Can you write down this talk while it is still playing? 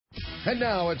And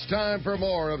now it's time for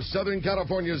more of Southern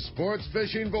California's sports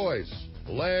fishing voice.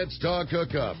 Let's talk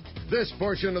hookup. This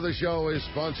portion of the show is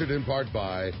sponsored in part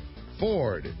by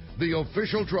Ford, the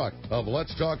official truck of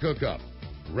Let's Talk Hookup.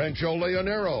 Rancho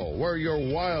Leonero, where your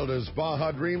wildest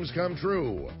Baja dreams come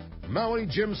true. Maui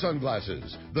Jim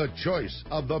Sunglasses, the choice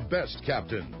of the best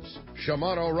captains.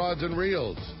 Shimano Rods and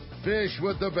Reels, fish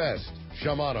with the best.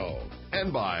 Shimano.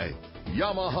 And by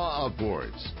Yamaha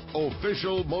Outboards,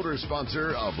 official motor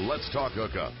sponsor of Let's Talk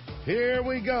Hookup. Here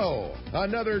we go.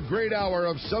 Another great hour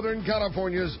of Southern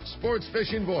California's sports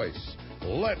fishing voice.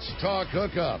 Let's Talk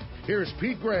Hookup. Here's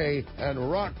Pete Gray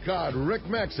and rock god Rick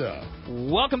Mexa.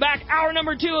 Welcome back. Hour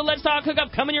number 2 of Let's Talk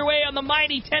Hookup coming your way on the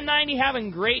mighty 1090.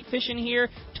 Having great fishing here.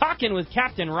 Talking with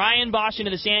Captain Ryan Bostian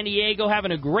of the San Diego.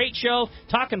 Having a great show.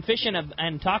 Talking fishing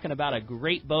and talking about a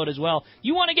great boat as well.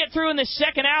 You want to get through in this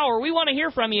second hour. We want to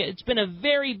hear from you. It's been a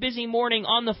very busy morning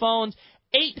on the phones.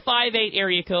 858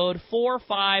 area code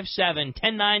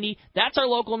 457-1090. That's our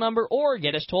local number, or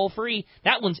get us toll free.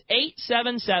 That one's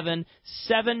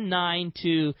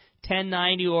 877-792-1090,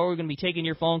 or we're going to be taking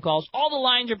your phone calls. All the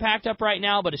lines are packed up right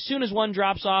now, but as soon as one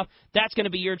drops off, that's going to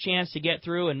be your chance to get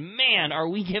through. And man, are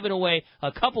we giving away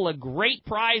a couple of great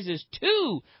prizes.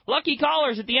 2 lucky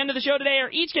callers at the end of the show today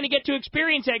are each going to get to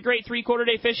experience that great 3/4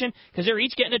 day fishing, because they're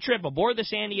each getting a trip aboard the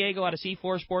San Diego out of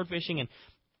C4 Sport Fishing. And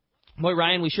boy,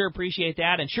 Ryan, we sure appreciate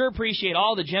that, and sure appreciate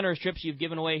all the generous trips you've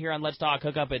given away here on Let's Talk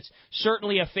Hookup. It's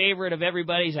certainly a favorite of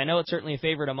everybody's. I know it's certainly a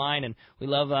favorite of mine, and we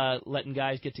love letting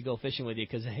guys get to go fishing with you,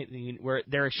 because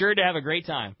they're sure to have a great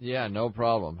time. Yeah, no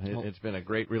problem. It's been a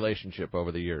great relationship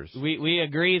over the years. We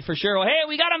agree for sure. Well, hey,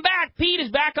 we got him back. Pete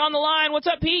is back on the line. What's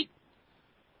up, Pete?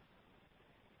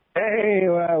 Hey,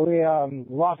 we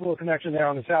lost a little connection there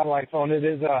on the satellite phone. It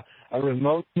is a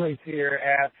remote place here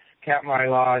at Katmai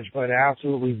Lodge, but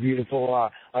absolutely beautiful.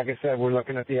 Like I said, we're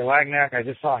looking at the Alagnac. I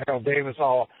just saw Harold Davis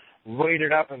all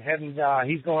waded up and heading.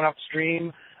 He's going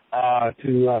upstream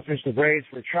to fish the braids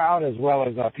for trout, as well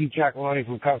as Pete Giacalone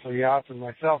from Cussler Yachts and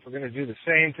myself are going to do the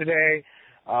same today.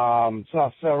 Saw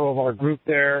several of our group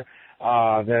there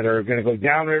that are going to go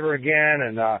downriver again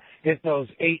and hit those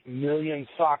 8 million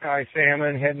sockeye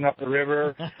salmon heading up the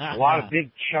river. A lot of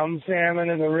big chum salmon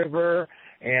in the river.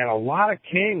 And a lot of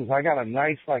kings. I got a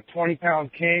nice,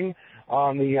 20-pound king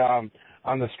on the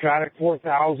Stratic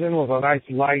 4000 with a nice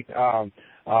light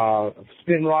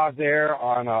spin rod there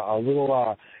on a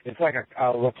little. It's like a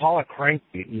Rapala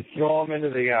crankbait. You throw them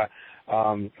into the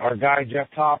our guy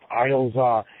Jeff Top idles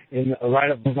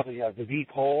right above the deep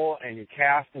hole, and you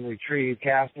cast and retrieve,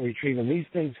 and these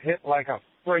things hit like a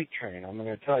freight train. I'm going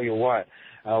to tell you what.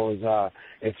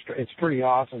 It's pretty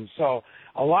awesome. So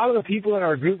a lot of the people in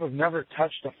our group have never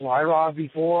touched a fly rod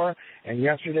before, and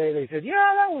yesterday they said,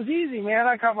 yeah, that was easy, man.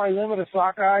 I caught my limit of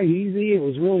sockeye easy. It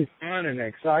was really fun and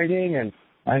exciting, and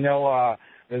I know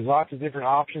there's lots of different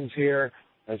options here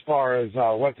as far as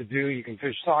what to do. You can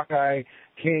fish sockeye,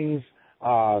 kings,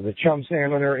 the chum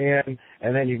salmon are in,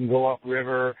 and then you can go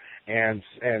upriver and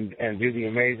do the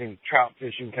amazing trout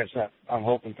fishing, catch that. I'm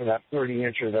hoping for that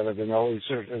 30-incher that I've been always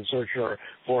in search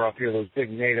for up here, those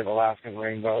big native Alaskan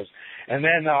rainbows. And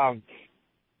then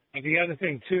the other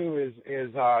thing too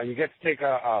is you get to take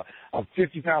a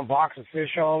 50-pound box of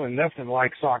fish home, and nothing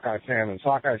like sockeye salmon.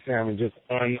 Sockeye salmon just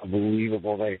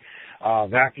unbelievable. They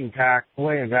vacuum pack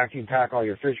all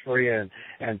your fish for you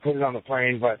and put it on the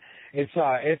plane, but it's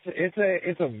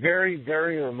a very,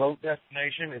 very remote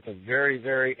destination. It's a very,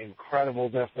 very incredible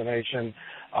destination.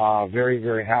 Very,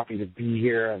 very happy to be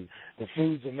here, and the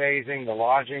food's amazing. The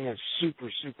lodging is super,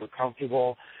 super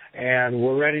comfortable, and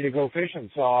we're ready to go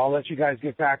fishing. So I'll let you guys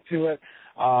get back to it.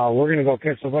 We're gonna go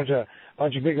catch a bunch of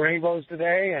big rainbows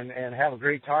today and have a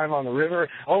great time on the river.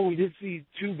 Oh, we did see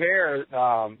 2 bears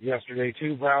yesterday,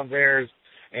 2 brown bears.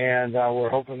 And we're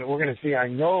hoping that we're going to see. I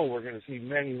know we're going to see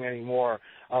many, many more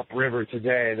upriver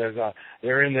today.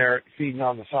 They're in there feeding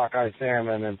on the sockeye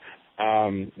salmon, and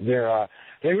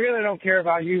they really don't care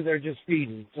about you. They're just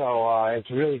feeding. So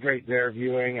it's really great bear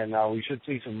viewing, and we should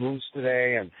see some moose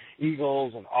today, and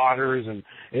eagles and otters, and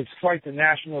it's quite the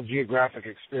National Geographic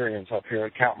experience up here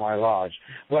at Katmai Lodge.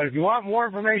 But if you want more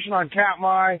information on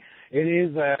Katmai, it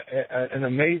is an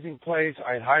amazing place.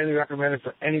 I'd highly recommend it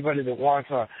for anybody that wants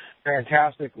a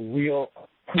fantastic, real,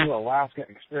 cool Alaska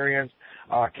experience.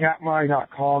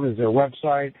 Katmai.com is their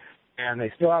website, and they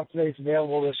still have space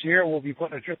available this year. We'll be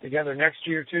putting a trip together next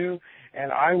year, too, and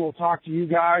I will talk to you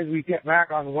guys. We get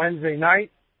back on Wednesday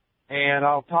night, and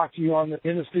I'll talk to you in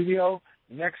the studio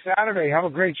next Saturday. Have a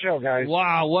great show, guys.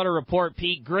 Wow, what a report,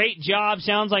 Pete. Great job.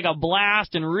 Sounds like a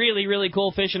blast and really, really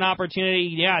cool fishing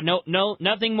opportunity. Yeah,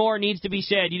 nothing more needs to be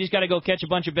said. You just got to go catch a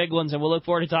bunch of big ones, and we'll look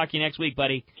forward to talking to you next week,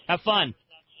 buddy. Have fun.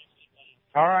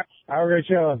 All right. Have a great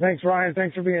show. Thanks, Ryan.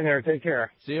 Thanks for being here. Take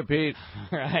care. See you, Pete.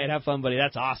 All right, have fun, buddy.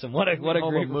 That's awesome. What a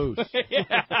great moose.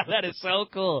 Yeah, that is so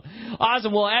cool.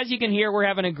 Awesome. Well, as you can hear, we're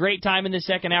having a great time in the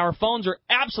second hour. Phones are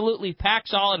absolutely packed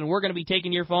solid, and we're going to be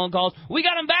taking your phone calls. We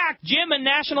got them back. Jim in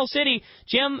National City.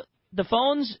 Jim, the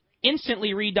phones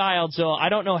instantly redialed, so I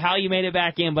don't know how you made it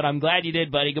back in, but I'm glad you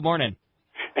did, buddy. Good morning.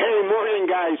 Hey, morning,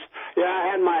 guys. Yeah,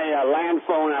 I had my land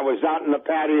phone. I was out in the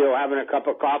patio having a cup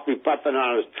of coffee, puffing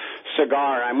on a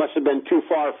cigar. I must have been too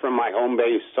far from my home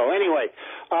base. So anyway,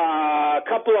 a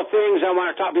couple of things I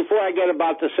want to talk before I get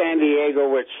about the San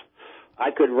Diego, which I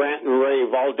could rant and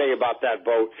rave all day about that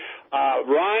boat.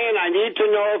 Ryan, I need to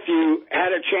know if you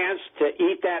had a chance to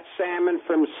eat that salmon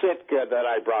from Sitka that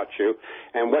I brought you,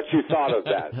 and what you thought of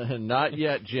that. Not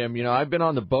yet, Jim. You know, I've been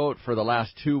on the boat for the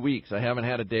last 2 weeks. I haven't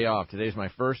had a day off. Today's my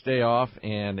first day off,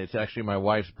 and it's actually my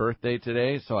wife's birthday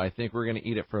today, so I think we're going to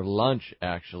eat it for lunch,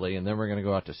 actually, and then we're going to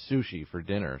go out to sushi for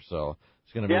dinner. So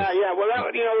it's going to be... Yeah. Well,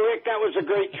 Rick, that was a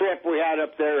great trip we had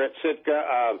up there at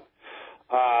Sitka.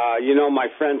 My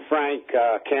friend Frank,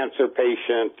 cancer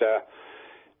patient,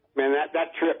 man,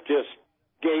 that trip just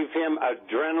gave him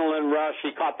adrenaline rush.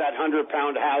 He caught that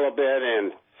 100-pound halibut,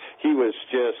 and he was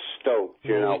just stoked,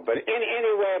 But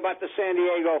anyway, about the San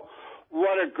Diego,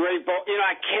 what a great boat.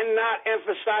 I cannot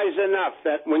emphasize enough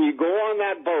that when you go on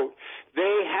that boat,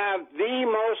 they have the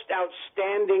most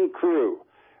outstanding crew.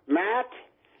 Matt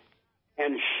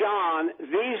and Sean,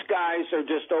 these guys are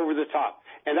just over the top.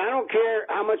 And I don't care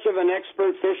how much of an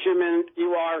expert fisherman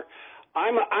you are.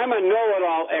 I'm a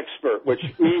know-it-all expert, which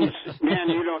means, man,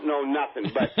 you don't know nothing.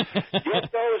 But get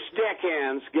those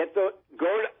deckhands.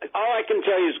 All I can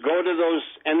tell you is go to those,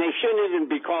 and they shouldn't even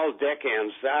be called deckhands.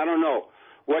 I don't know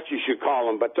what you should call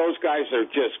them, but those guys are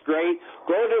just great.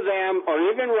 Go to them, or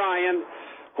even Ryan.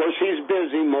 Of course, he's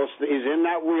busy. He's in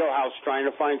that wheelhouse trying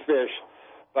to find fish.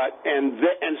 And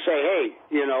say, hey,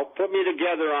 put me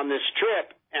together on this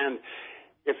trip. And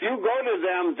if you go to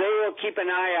them, they will keep an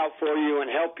eye out for you and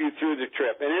help you through the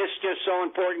trip. And it's just so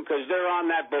important because they're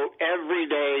on that boat every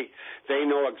day. They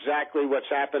know exactly what's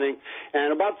happening.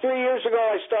 And about 3 years ago,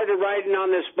 I started riding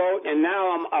on this boat, and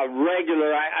now I'm a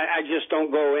regular. I just don't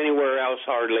go anywhere else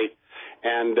hardly.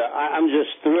 And I'm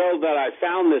just thrilled that I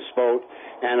found this boat,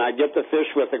 and I get to fish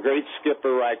with a great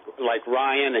skipper like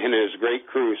Ryan and his great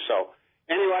crew. So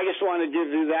anyway, I just wanted to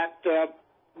give you that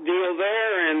deal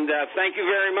there, and thank you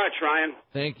very much, Ryan.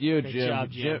 Thank you, Good Jim. job,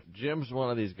 Jim. Jim's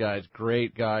one of these guys,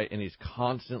 great guy, and he's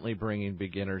constantly bringing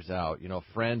beginners out.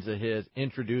 Friends of his,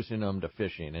 introducing them to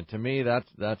fishing, and to me,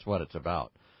 that's what it's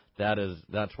about.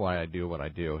 That's why I do what I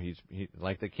do. He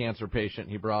like the cancer patient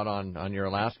he brought on your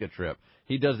Alaska trip.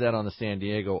 He does that on the San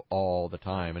Diego all the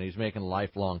time, and he's making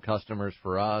lifelong customers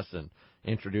for us and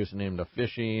introducing him to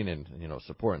fishing and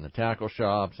supporting the tackle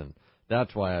shops, and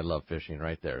that's why I love fishing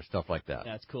right there, stuff like that.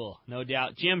 That's cool, no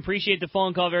doubt. Jim, appreciate the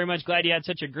phone call very much. Glad you had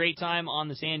such a great time on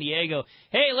the San Diego.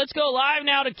 Hey, let's go live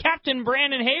now to Captain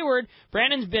Brandon Hayward.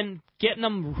 Brandon's been getting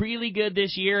them really good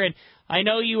this year, and I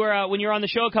know you were when you were on the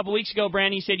show a couple weeks ago,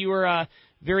 Brandon, you said you were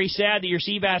very sad that your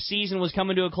sea bass season was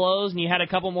coming to a close, and you had a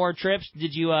couple more trips.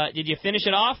 Did you finish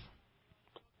it off?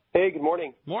 Hey, good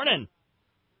morning. Morning.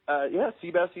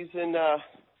 Sea bass season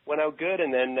went out good,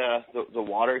 and then the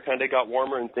water kind of got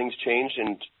warmer and things changed,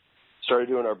 and started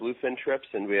doing our bluefin trips,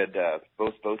 and we had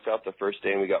both boats out the first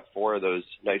day, and we got 4 of those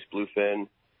nice bluefin.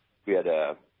 We had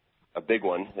a big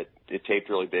one. It taped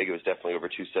really big. It was definitely over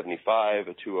 275,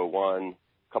 a 201,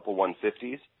 a couple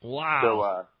 150s. Wow.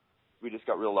 So we just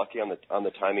got real lucky on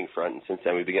the timing front, and since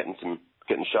then we've been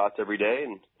getting shots every day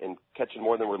and catching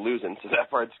more than we're losing, so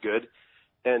that part's good.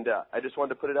 And I just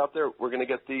wanted to put it out there. We're going to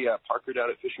get the Parker down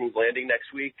at Fisherman's Landing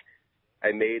next week.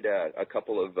 I made a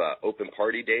couple of open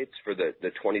party dates for the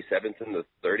 27th and the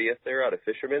 30th there out of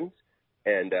Fisherman's.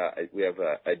 And we have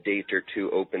a date or two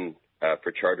open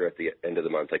for charter at the end of the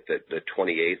month, like the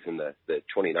 28th and the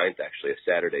 29th, actually, a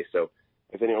Saturday. So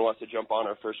if anyone wants to jump on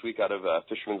our first week out of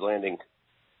Fisherman's Landing,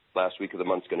 last week of the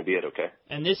month's going to be it, okay?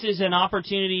 And this is an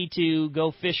opportunity to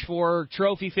go fish for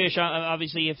trophy fish.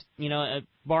 Obviously, if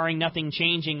barring nothing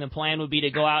changing, the plan would be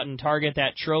to go out and target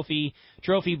that trophy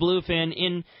bluefin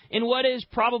in what is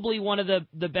probably one of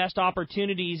the best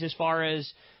opportunities as far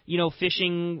as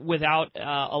fishing without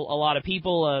a lot of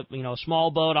people.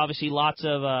 Small boat, obviously, lots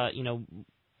of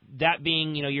that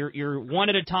being, you're one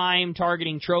at a time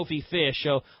targeting trophy fish.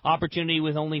 So opportunity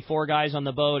with only 4 guys on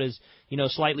the boat is,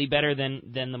 slightly better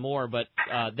than the more. But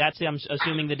I'm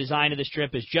assuming the design of this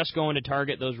trip is just going to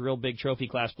target those real big trophy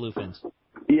class bluefins.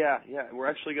 Yeah. We're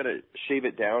actually going to shave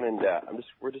it down, and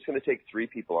we're just going to take 3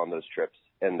 people on those trips,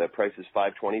 and the price is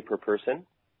 $520 per person.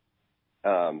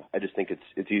 I just think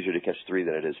it's easier to catch 3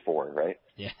 than it is 4, right?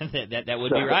 Yeah, that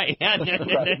would be right. Yeah,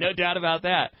 no doubt about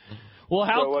that. Well,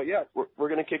 we're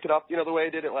going to kick it off. The way I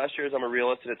did it last year is I'm a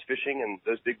realist and it's fishing, and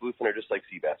those big bluefin are just like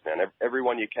sea bass, man. Every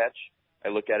one you catch, I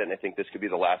look at it and I think this could be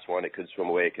the last one. It could swim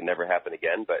away. It could never happen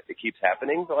again, but it keeps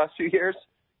happening the last few years.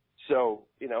 So,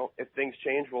 if things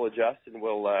change, we'll adjust and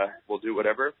we'll do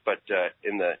whatever. But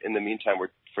in the meantime,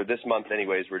 for this month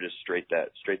anyways, we're just straight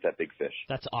that big fish.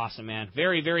 That's awesome, man.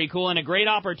 Very, very cool, and a great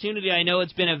opportunity. I know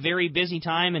it's been a very busy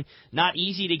time and not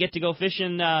easy to get to go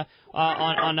fishing in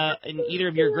either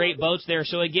of your great boats there.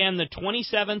 So again, the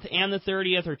 27th and the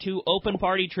 30th are 2 open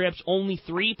party trips, only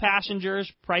 3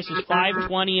 passengers. Price is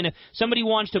 $520, and if somebody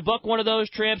wants to book one of those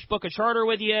trips, book a charter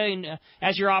with you, and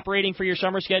as you're operating for your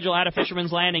summer schedule out of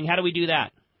Fisherman's Landing, how do we do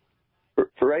that?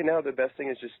 For right now, the best thing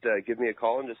is just give me a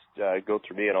call and just go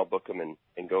through me, and I'll book them and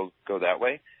go that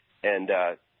way. And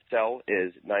cell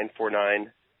is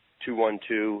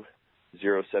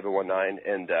 949-212-0719,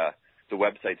 and the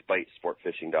website's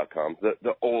bitesportfishing.com.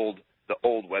 The old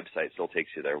website still takes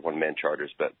you there, one-man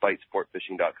charters, but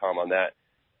bitesportfishing.com on that.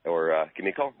 Or give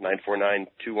me a call,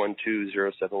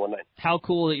 949-212-0719. How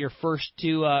cool that your first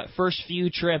few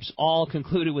trips all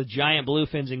concluded with giant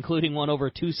bluefins, including one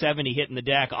over 270 hitting the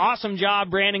deck. Awesome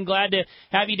job, Brandon. Glad to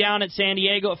have you down at San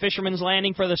Diego at Fisherman's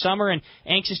Landing for the summer, and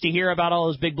anxious to hear about all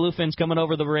those big bluefins coming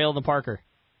over the rail in the Parker.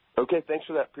 Okay, thanks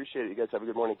for that. Appreciate it. You guys have a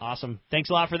good morning. Awesome. Thanks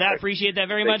a lot for that. Appreciate that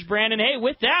very much, Brandon. Hey,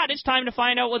 with that, it's time to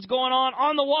find out what's going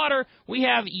on the water. We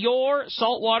have your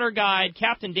saltwater guide,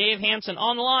 Captain Dave Hansen,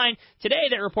 on the line. Today,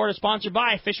 that report is sponsored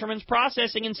by Fisherman's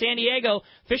Processing in San Diego.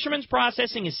 Fisherman's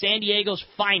Processing is San Diego's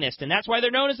finest, and that's why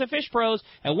they're known as the Fish Pros.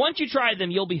 And once you try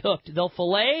them, you'll be hooked. They'll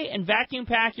fillet and vacuum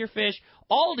pack your fish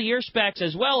all to your specs,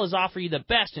 as well as offer you the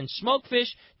best in smoked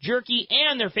fish, jerky,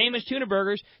 and their famous tuna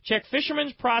burgers. Check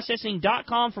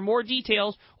fishermansprocessing.com for more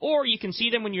details, or you can see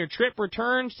them when your trip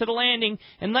returns to the landing.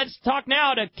 And let's talk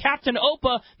now to Captain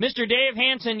Opa, Mr. Dave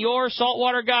Hansen, your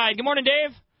saltwater guide. Good morning,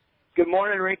 Dave. Good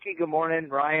morning, Ricky. Good morning,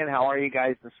 Ryan. How are you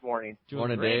guys this morning?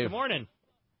 Morning, great. Dave. Good morning.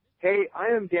 Hey, I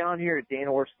am down here at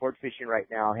Dana Wharf Sports Fishing right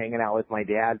now, hanging out with my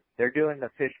dad. They're doing the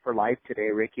Fish for Life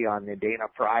today, Ricky, on the Dana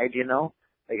Pride,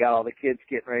 They got all the kids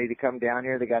getting ready to come down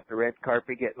here. They got the red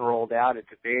carpet getting rolled out.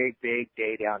 It's a big, big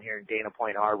day down here in Dana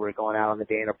Point Harbor, going out on the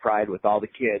Dana Pride with all the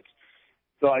kids.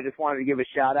 So I just wanted to give a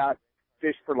shout out,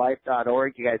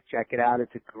 fishforlife.org. You guys check it out.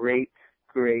 It's a great,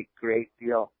 great, great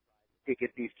deal to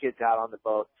get these kids out on the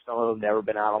boat. Some of them never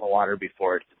been out on the water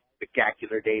before. It's a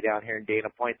spectacular day down here in Dana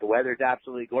Point. The weather's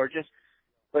absolutely gorgeous.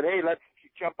 But hey, let's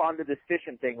jump onto this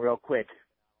fishing thing real quick.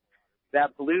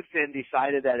 That bluefin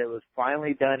decided that it was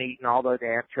finally done eating all those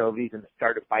anchovies and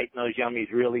started biting those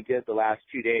yummies really good the last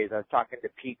 2 days. I was talking to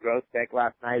Pete Grosbeck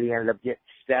last night. He ended up getting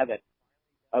 7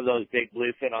 of those big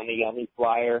bluefin on the yummy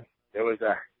flyer. There was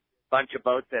a bunch of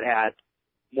boats that had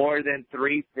more than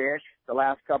 3 fish the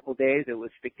last couple of days. It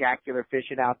was spectacular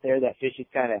fishing out there. That fish has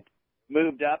kind of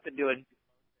moved up into a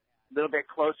little bit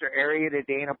closer area to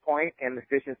Dana Point, and the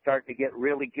fish is starting to get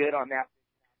really good on that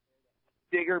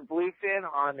bigger bluefin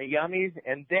on the yummies.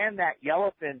 And then that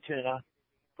yellowfin tuna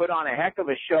put on a heck of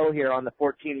a show here on the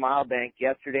 14-mile bank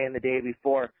yesterday and the day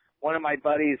before. One of my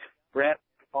buddies, Brett,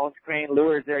 Phones Crane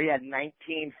Lures there, he had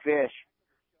 19 fish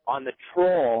on the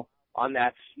troll on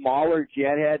that smaller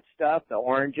jethead stuff, the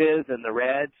oranges and the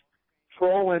reds.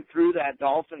 Troll went through that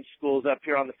dolphin schools up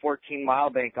here on the 14-mile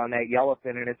bank on that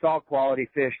yellowfin, and it's all quality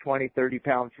fish, 20,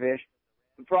 30-pound fish.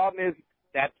 The problem is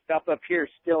that stuff up here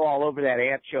is still all over that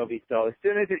anchovy. So as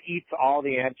soon as it eats all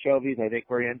the anchovies, I think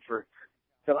we're in for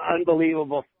some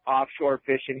unbelievable offshore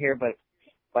fishing here. But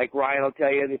like Ryan will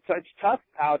tell you, it's such tough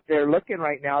out there looking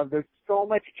right now. There's so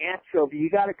much anchovy. You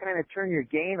got to kind of turn your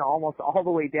gain almost all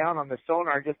the way down on the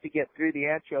sonar just to get through the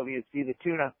anchovy and see the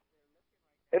tuna.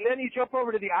 And then you jump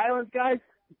over to the islands, guys.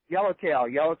 Yellowtail,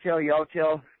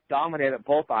 dominant at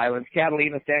both islands.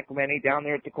 Catalina, San Clemente, down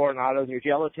there at the Coronados. There's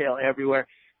yellowtail everywhere.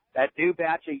 That new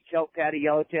batch of kelp patty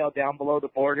yellowtail down below the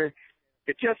border,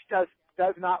 it just does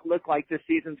not look like this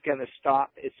season's going to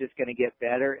stop. It's just going to get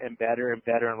better and better and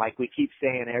better. And like we keep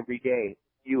saying every day,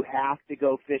 you have to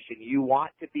go fishing. You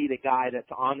want to be the guy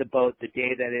that's on the boat the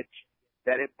day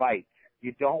that it bites.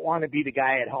 You don't want to be the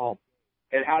guy at home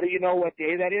And how do you know what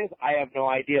day that is? I have no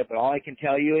idea, but all I can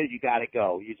tell you is you got to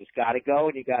go. You just got to go,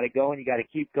 and you got to go, and you got to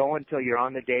keep going until you're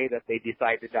on the day that they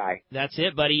decide to die. That's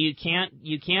it, buddy. You can't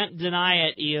deny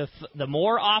it. If the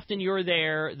more often you're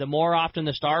there, the more often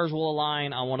the stars will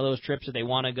align on one of those trips that they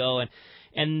want to go.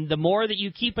 And the more that you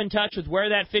keep in touch with where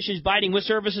that fish is biting, with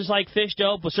services like Fish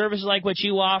Dope, with services like what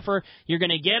you offer, you're going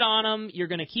to get on them, you're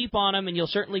going to keep on them, and you'll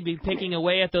certainly be picking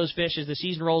away at those fish as the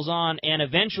season rolls on, and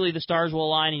eventually the stars will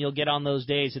align and you'll get on those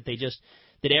days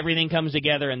that everything comes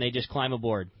together and they just climb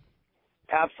aboard.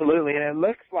 Absolutely, and it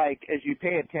looks like, as you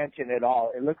pay attention at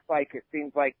all, it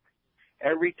seems like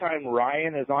every time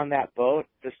Ryan is on that boat,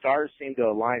 the stars seem to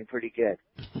align pretty good.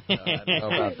 I don't know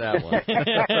about that one.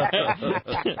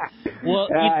 Well,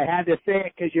 I had to say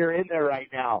it because you're in there right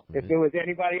now. If it was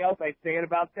anybody else, I'd say it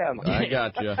about them. I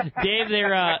got you. Dave,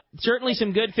 there certainly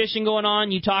some good fishing going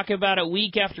on. You talk about it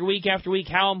week after week after week,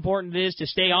 how important it is to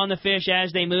stay on the fish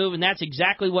as they move, and that's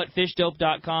exactly what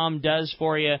FishDope.com does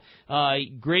for you.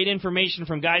 Great information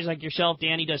from guys like yourself.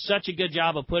 Danny does such a good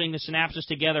job of putting the synapses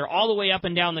together all the way up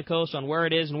and down the coast on where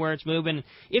it is and where it's moving.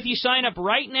 If you sign up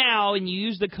right now and you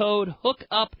use the code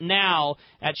HOOKUPNOW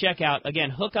at checkout,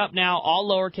 again, HOOKUPNOW, all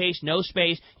lowercase, no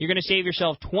space, you're going to save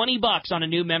yourself $20 on a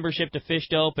new membership to Fish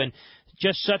Dope, and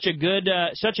just such a good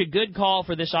call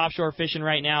for this offshore fishing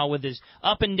right now, with as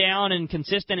up and down and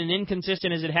consistent and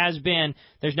inconsistent as it has been.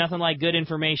 There's nothing like good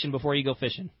information before you go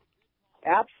fishing.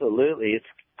 Absolutely.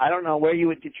 I don't know where you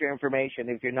would get your information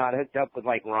if you're not hooked up with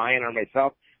like Ryan or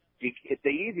myself. The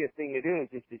easiest thing to do is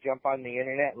just to jump on the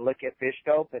internet and look at Fish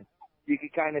Dope, and you can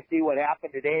kind of see what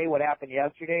happened today, what happened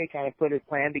yesterday, kind of put his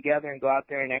plan together and go out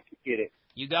there and execute it.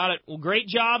 You got it. Well, great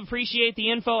job. Appreciate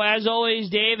the info as always,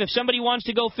 Dave. If somebody wants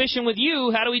to go fishing with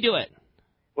you, how do we do it?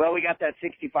 Well, we got that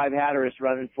 65 Hatteras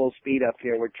running full speed up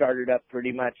here. We're chartered up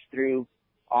pretty much through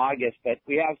August, but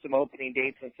we have some opening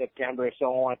dates in September if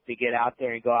someone wants to get out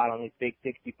there and go out on this big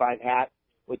 65 hat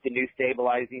with the new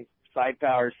stabilizing side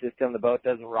power system. The boat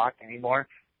doesn't rock anymore.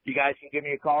 You guys can give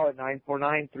me a call at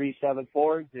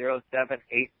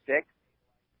 949-374-0786.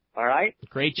 All right?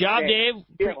 Great job, okay. Dave.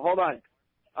 Here, hold on.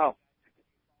 Oh,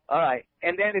 all right.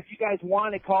 And then if you guys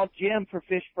want to call Jim for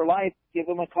Fish for Life, give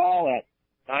him a call at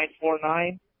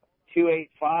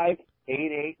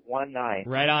 949-285-8819.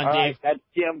 Right on, all Dave. Right, that's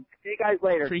Jim. See you guys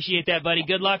later. Appreciate that, buddy.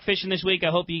 Good luck fishing this week. I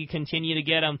hope you continue to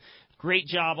get them. Great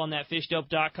job on that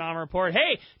FishDope.com report.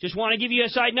 Hey, just want to give you a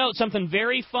side note, something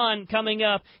very fun coming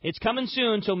up. It's coming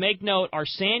soon, so make note. Our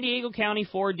San Diego County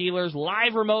Ford dealers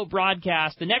live remote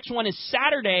broadcast. The next one is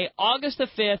Saturday, August the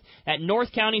 5th at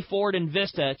North County Ford in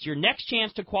Vista. It's your next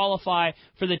chance to qualify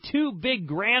for the two big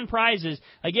grand prizes.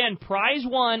 Again, prize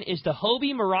one is the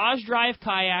Hobie Mirage Drive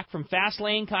kayak from Fast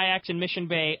Lane Kayaks in Mission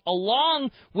Bay,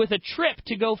 along with a trip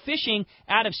to go fishing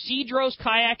out of Cedros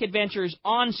Kayak Adventures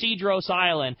on Cedros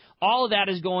Island. All of that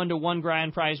is going to one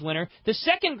grand prize winner. The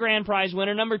second grand prize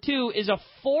winner, number 2, is a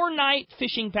 4-night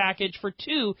fishing package for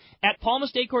 2 at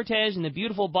Palmas de Cortez in the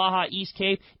beautiful Baja East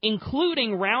Cape,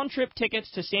 including round-trip tickets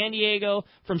to San Diego,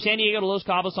 from San Diego to Los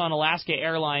Cabos on Alaska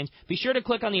Airlines. Be sure to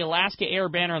click on the Alaska Air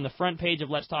banner on the front page of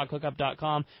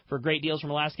letstalkhookup.com for great deals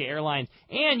from Alaska Airlines.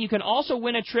 And you can also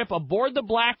win a trip aboard the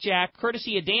Blackjack,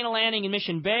 courtesy of Dana Landing in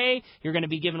Mission Bay. You're going to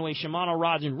be giving away Shimano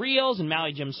rods and reels and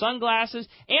Maui Jim sunglasses.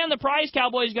 And the prize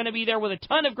cowboy is going to be there with a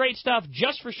ton of great stuff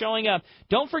just for showing up.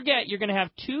 Don't forget, you're going to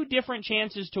have 2 different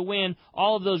chances to win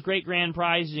all of those great grand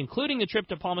prizes, including the trip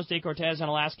to Palmas de Cortez on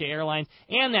Alaska Airlines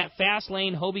and that Fast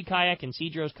Lane Hobie Kayak and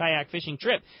Cedros Kayak fishing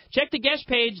trip. Check the guest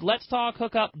page,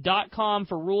 letstalkhookup.com,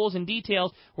 for rules and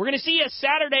details. We're going to see you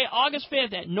Saturday, August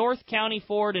 5th at North County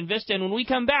Ford in Vista. And when we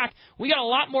come back, we got a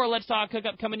lot more Let's Talk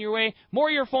Hookup coming your way, more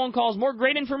of your phone calls, more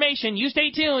great information. You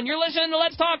stay tuned. You're listening to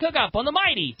Let's Talk Hookup on the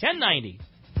mighty 1090.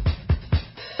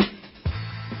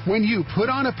 When you put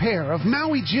on a pair of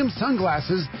Maui Jim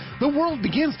sunglasses, the world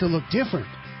begins to look different.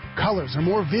 Colors are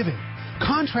more vivid.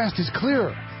 Contrast is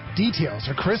clearer. Details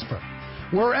are crisper.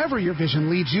 Wherever your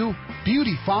vision leads you,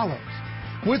 beauty follows.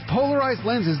 With polarized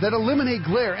lenses that eliminate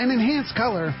glare and enhance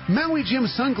color, Maui Jim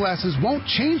sunglasses won't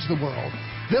change the world.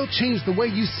 They'll change the way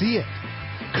you see it.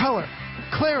 Color,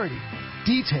 clarity,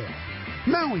 detail.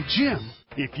 Maui Jim.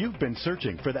 If you've been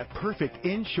searching for that perfect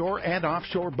inshore and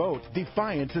offshore boat,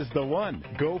 Defiance is the one.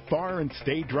 Go far and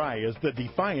stay dry is the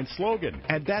Defiance slogan.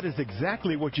 And that is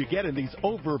exactly what you get in these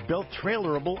overbuilt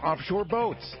trailerable offshore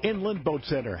boats. Inland Boat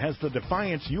Center has the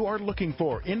Defiance you are looking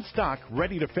for in stock,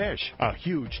 ready to fish. A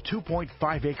huge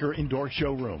 2.5-acre indoor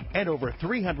showroom and over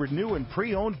 300 new and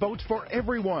pre-owned boats for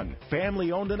everyone.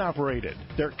 Family owned and operated.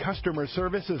 Their customer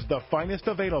service is the finest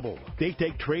available. They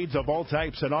take trades of all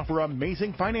types and offer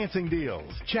amazing financing deals.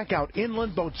 details. Check out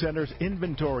Inland Boat Center's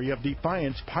inventory of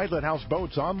Defiance Pilot House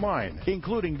boats online,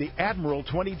 including the Admiral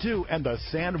 22 and the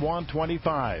San Juan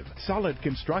 25. Solid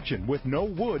construction with no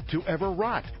wood to ever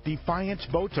rot. Defiance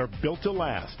boats are built to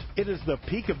last. It is the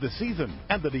peak of the season,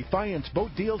 and the Defiance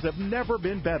boat deals have never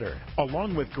been better.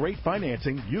 Along with great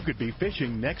financing, you could be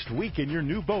fishing next week in your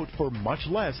new boat for much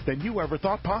less than you ever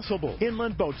thought possible.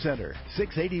 Inland Boat Center,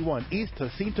 681 East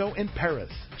Jacinto in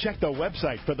Paris. Check the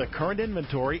website for the current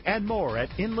inventory and more at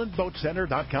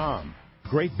inlandboatcenter.com.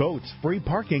 Great boats, free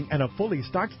parking, and a fully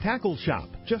stocked tackle shop.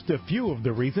 Just a few of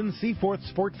the reasons Seaforth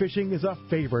Sport Fishing is a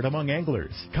favorite among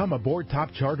anglers. Come aboard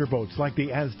top charter boats like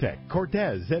the Aztec,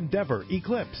 Cortez, Endeavor,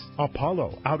 Eclipse,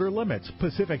 Apollo, Outer Limits,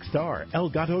 Pacific Star, El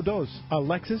Gato Dos,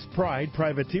 Alexis, Pride,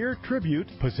 Privateer, Tribute,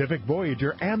 Pacific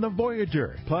Voyager, and the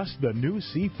Voyager. Plus, the new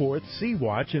Seaforth Sea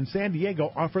Watch in San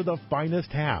Diego offer the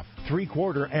finest half,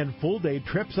 3/4, and full-day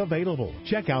trips available.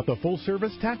 Check out the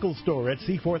full-service tackle store at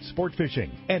Seaforth Sport Fishing.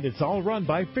 And it's all run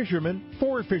by fishermen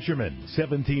for fishermen.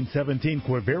 1717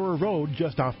 Quivira Road,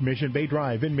 just off Mission Bay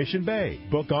Drive in Mission Bay.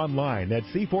 Book online at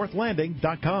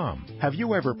seaforthlanding.com. Have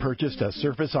you ever purchased a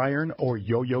surface iron or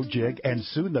yo-yo jig and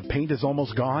soon the paint is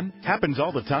almost gone? Happens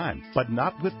all the time, but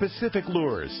not with Pacific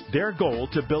Lures. Their goal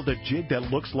to build a jig that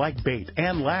looks like bait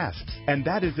and lasts. And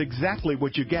that is exactly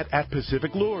what you get at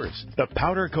Pacific Lures. The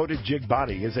powder-coated jig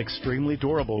body is extremely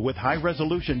durable with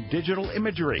high-resolution digital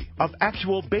imagery of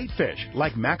actual bait fish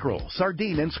like mackerel, sardine,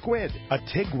 and squid. A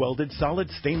TIG-welded solid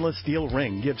stainless steel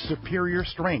ring gives superior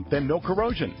strength and no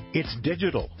corrosion. It's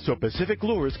digital, so Pacific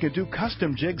Lures can do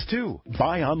custom jigs too.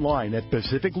 Buy online at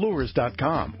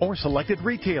pacificlures.com or selected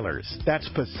retailers. That's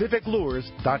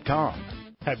pacificlures.com.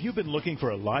 Have you been looking for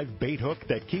a live bait hook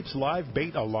that keeps live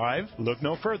bait alive? Look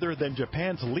no further than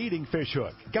Japan's leading fish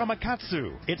hook,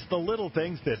 Gamakatsu. It's the little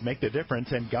things that make the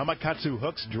difference, and Gamakatsu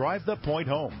hooks drive the point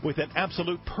home. With an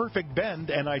absolute perfect bend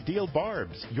and ideal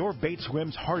barbs, your bait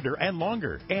swims harder and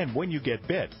longer. And when you get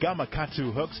bit,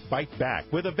 Gamakatsu hooks bite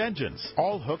back with a vengeance.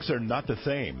 All hooks are not the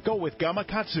same. Go with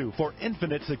Gamakatsu for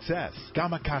infinite success.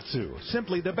 Gamakatsu,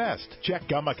 simply the best. Check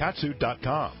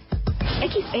gamakatsu.com.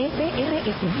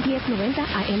 XEPRS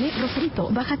 1090 AM Rosarito,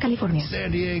 Baja California.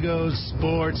 San Diego's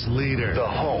sports leader. The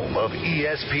home of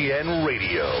ESPN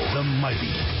Radio. The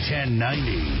mighty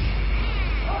 1090.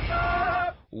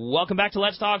 Welcome back to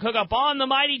Let's Talk Hookup on the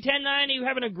Mighty 1090. We're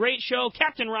having a great show.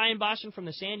 Captain Ryan Bostian from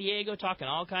the San Diego talking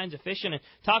all kinds of fishing and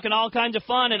talking all kinds of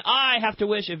fun. And I have to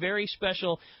wish a very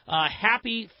special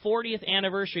happy 40th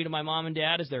anniversary to my mom and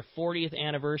dad. It's their 40th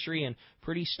anniversary, and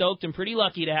pretty stoked and pretty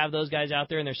lucky to have those guys out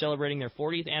there, and they're celebrating their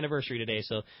 40th anniversary today.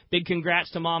 So big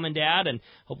congrats to Mom and Dad, and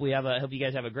hope you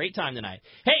guys have a great time tonight.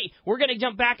 Hey, we're going to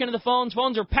jump back into the phones.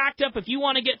 Phones are packed up. If you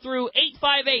want to get through,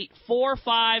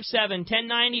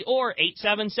 858-457-1090 or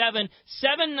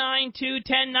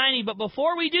 877-792-1090. But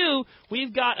before we do,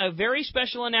 we've got a very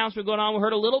special announcement going on. We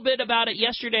heard a little bit about it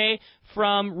yesterday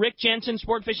from Rick Jensen,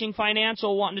 Sport Fishing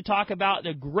Financial, wanting to talk about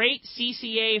the great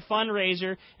CCA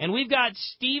fundraiser. And we've got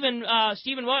Stephen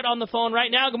Wood on the phone right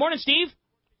now. Good morning, Steve.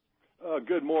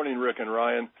 Good morning, Rick and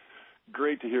Ryan.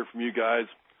 Great to hear from you guys.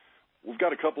 We've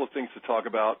got a couple of things to talk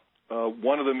about.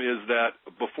 One of them is that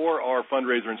before our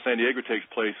fundraiser in San Diego takes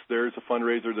place, there's a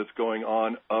fundraiser that's going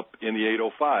on up in the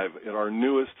 805 at our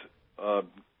newest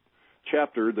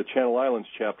chapter, the Channel Islands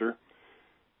chapter.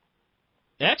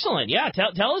 Excellent. Yeah,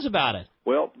 tell us about it.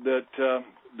 Well,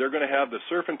 they're going to have the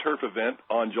Surf and Turf event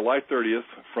on July 30th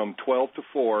from 12 to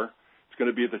 4. It's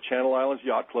going to be at the Channel Islands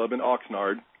Yacht Club in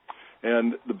Oxnard.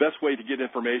 And the best way to get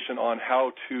information on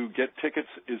how to get tickets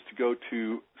is to go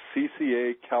to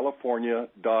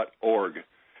ccacalifornia.org.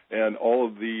 And all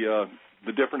of the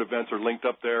different events are linked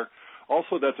up there.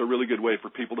 Also, that's a really good way for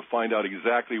people to find out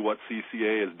exactly what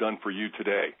CCA has done for you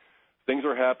today. Things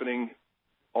are happening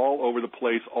all over the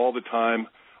place all the time.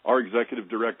 Our executive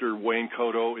director, Wayne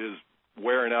Cotto, is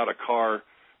wearing out a car,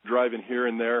 driving here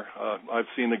and there. I've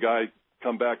seen the guy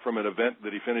come back from an event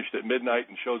that he finished at midnight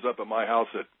and shows up at my house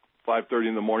at 5:30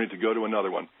 in the morning to go to another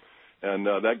one. And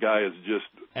that guy is just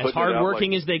as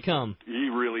hardworking as they come. He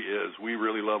really is. We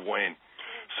really love Wayne.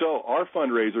 So our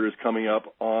fundraiser is coming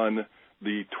up on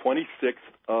the 26th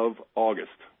of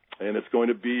August, and it's going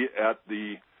to be at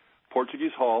the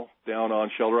Portuguese Hall down on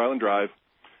Shelter Island Drive.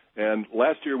 And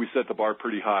last year we set the bar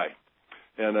pretty high.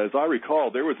 And as I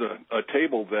recall, there was a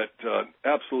table that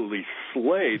absolutely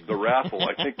slayed the raffle.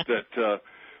 I think that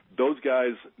those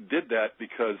guys did that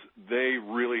because they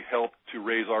really helped to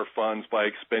raise our funds by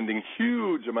expending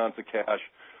huge amounts of cash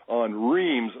on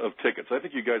reams of tickets. I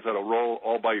think you guys had a roll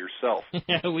all by yourself.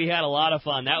 We had a lot of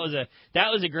fun. That was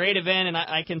a great event, and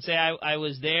I can say I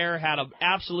was there, had an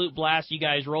absolute blast. You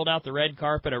guys rolled out the red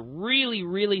carpet, a really,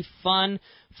 really fun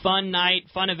night,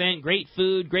 fun event, great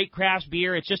food, great craft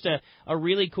beer. It's just a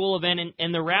really cool event,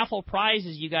 and the raffle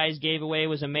prizes you guys gave away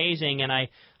was amazing, and I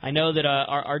know that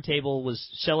our table was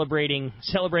celebrating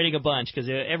a bunch because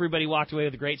everybody walked away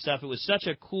with great stuff. It was such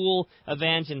a cool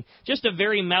event and just a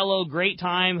very mellow, great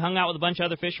time. Hung out with a bunch of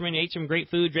other fishermen, ate some great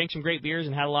food, drank some great beers,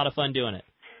 and had a lot of fun doing it.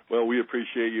 Well, we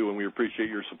appreciate you, and we appreciate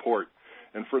your support.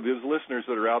 And for those listeners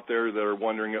that are out there that are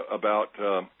wondering about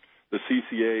the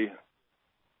CCA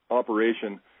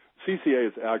operation, CCA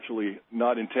is actually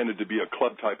not intended to be a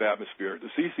club-type atmosphere. The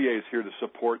CCA is here to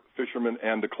support fishermen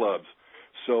and the clubs.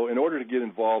 So in order to get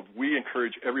involved, we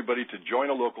encourage everybody to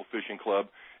join a local fishing club.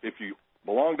 If you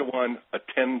belong to one,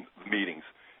 attend the meetings.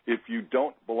 If you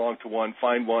don't belong to one,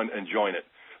 find one and join it.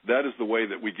 That is the way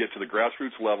that we get to the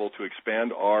grassroots level to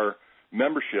expand our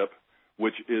membership,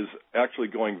 which is actually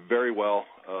going very well.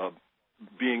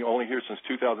 Being only here since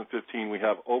 2015, we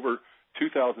have over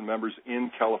 2,000 members in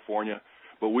California,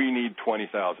 but we need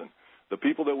 20,000. The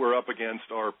people that we're up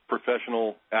against are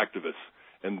professional activists,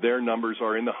 and their numbers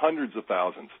are in the hundreds of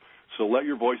thousands. So let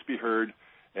your voice be heard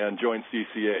and join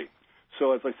CCA.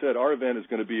 So as I said, our event is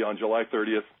going to be on July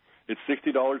 30th. It's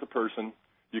 $60 a person.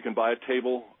 You can buy a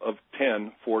table of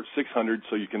 10 for $600,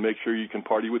 so you can make sure you can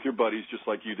party with your buddies just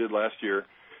like you did last year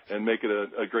and make it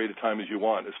a great a time as you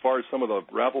want. As far as some of the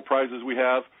raffle prizes we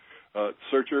have,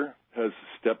 Searcher has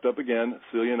stepped up again.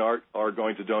 Celia and Art are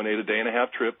going to donate a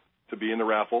day-and-a-half trip to be in the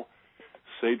raffle.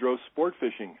 Cedro Sport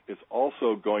Fishing is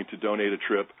also going to donate a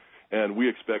trip, and we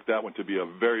expect that one to be a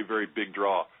very, very big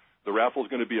draw. The raffle is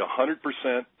going to be a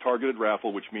 100% targeted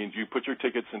raffle, which means you put your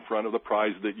tickets in front of the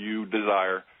prize that you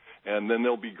desire, and then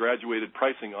there'll be graduated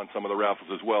pricing on some of the raffles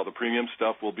as well. The premium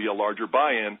stuff will be a larger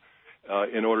buy-in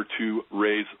in order to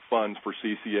raise funds for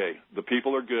CCA. The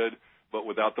people are good, but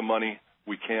without the money,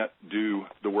 we can't do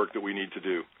the work that we need to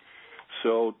do.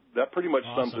 So that pretty much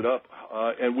sums it up.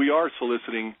 And we are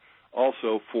soliciting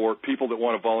also for people that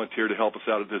want to volunteer to help us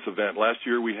out at this event. Last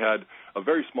year we had a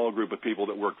very small group of people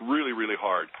that worked really, really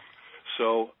hard.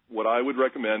 So what I would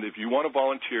recommend, if you want to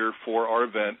volunteer for our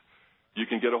event, you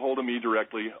can get a hold of me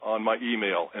directly on my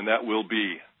email, and that will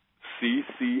be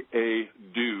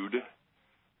CCADude,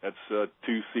 that's 2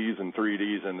 C's and 3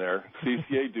 D's in there,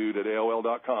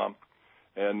 CCADude@AOL.com,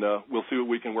 and we'll see what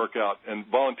we can work out. And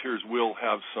volunteers will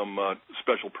have some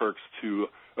special perks to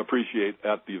appreciate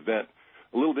at the event.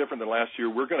 A little different than last year,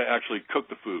 we're going to actually cook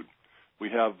the food. We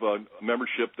have a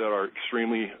membership that are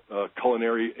extremely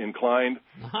culinary inclined,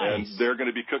 and they're going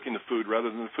to be cooking the food rather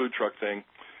than the food truck thing.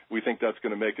 We think that's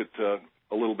going to make it a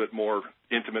little bit more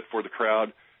intimate for the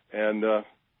crowd, and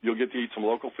you'll get to eat some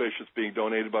local fish that's being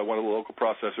donated by one of the local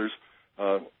processors.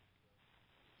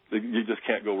 You just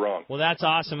can't go wrong. Well, that's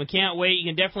awesome. We can't wait. You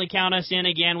can definitely count us in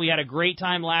again. We had a great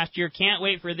time last year. Can't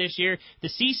wait for this year. The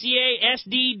CCA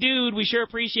SD Dude, we sure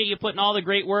appreciate you putting all the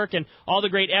great work and all the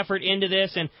great effort into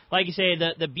this. And like you say,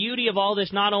 the beauty of all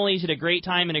this, not only is it a great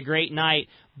time and a great night,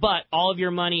 but all of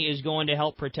your money is going to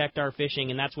help protect our fishing,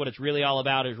 and that's what it's really all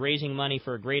about, is raising money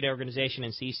for a great organization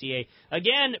in CCA.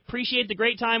 Again, appreciate the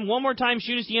great time. One more time,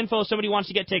 shoot us the info if somebody wants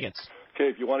to get tickets. Okay,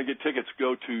 if you want to get tickets,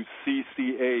 go to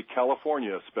CCA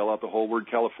California, spell out the whole word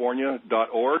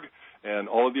California.org, and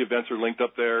all of the events are linked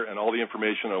up there and all the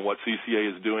information on what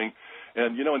CCA is doing.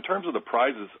 And, you know, in terms of the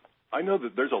prizes, I know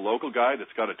that there's a local guy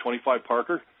that's got a 25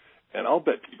 Parker, and I'll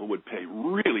bet people would pay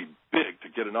really big to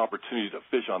get an opportunity to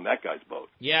fish on that guy's boat.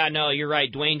 Yeah, no, you're right.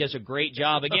 Dwayne does a great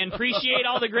job. Again, appreciate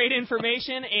all the great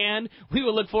information, and we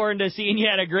will look forward to seeing you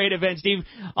at a great event. Steve,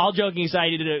 all joking aside,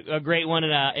 you did a great one,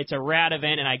 and it's a rad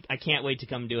event, and I can't wait to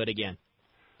come do it again.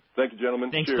 Thank you,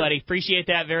 gentlemen. Thanks, Cheers. buddy. Appreciate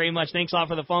that very much. Thanks a lot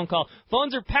for the phone call.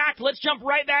 Phones are packed. Let's jump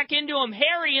right back into them.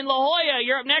 Harry in La Jolla,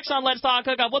 you're up next on Let's Talk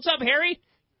Hookup. What's up, Harry?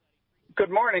 Good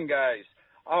morning, guys.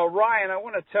 Ryan, I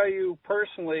want to tell you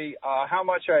personally how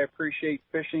much I appreciate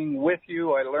fishing with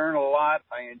you. I learn a lot.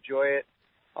 I enjoy it.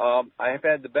 I have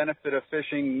had the benefit of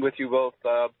fishing with you both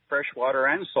freshwater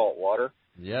and saltwater.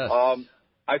 Yes.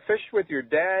 I fished with your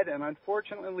dad, and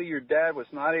unfortunately your dad was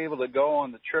not able to go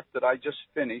on the trip that I just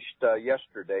finished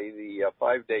yesterday, the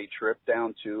 5-day trip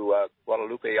down to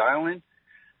Guadalupe Island.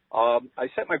 I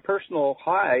set my personal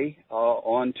high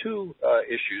on 2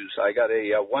 issues. I got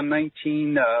a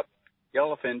 119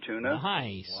 yellowfin tuna.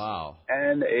 Nice. Wow.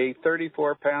 And a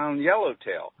 34-pound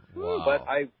yellowtail. Wow. But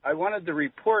I wanted to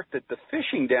report that the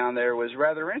fishing down there was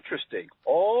rather interesting.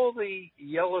 All the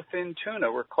yellowfin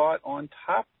tuna were caught on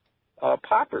top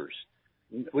poppers.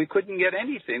 We couldn't get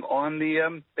anything on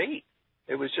the bait.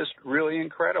 it was just really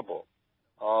incredible.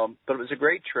 But it was a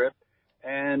great trip.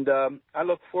 And I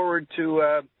look forward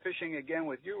to fishing again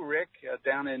with you, Rick,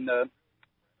 down in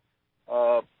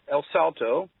El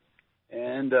Salto.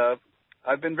 And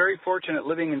I've been very fortunate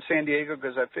living in San Diego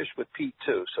because I fished with Pete,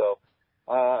 too. So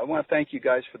I want to thank you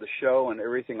guys for the show and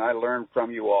everything I learned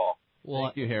from you all. Well,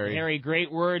 thank you, Harry. Harry,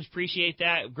 great words. Appreciate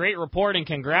that. Great reporting.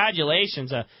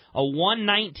 Congratulations. A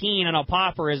 119 and a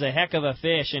popper is a heck of a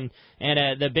fish, and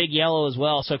the big yellow as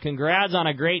well. So congrats on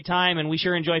a great time, and we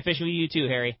sure enjoy fishing with you too,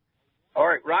 Harry. All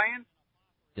right, Ryan?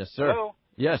 Yes, sir. Hello?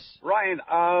 Yes. Ryan,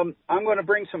 I'm going to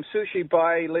bring some sushi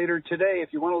by later today.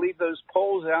 If you want to leave those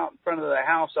poles out in front of the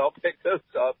house, I'll pick those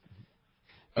up.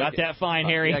 Got that fine,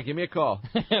 Harry. Yeah, give me a call.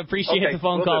 Appreciate Okay, the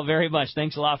phone will call do. very much.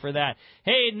 Thanks a lot for that.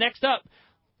 Hey, next up,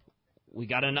 we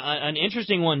got an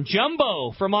interesting one.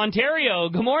 Jumbo from Ontario.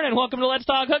 Good morning. Welcome to Let's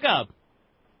Talk Hookup.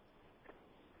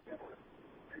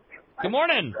 Good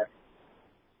morning.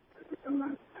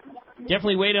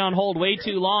 Definitely waited on hold way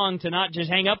too long to not just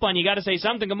hang up on you. Got to say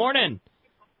something. Good morning.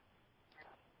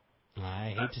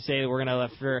 I hate to say that we're going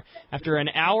to, after an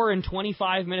hour and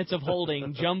 25 minutes of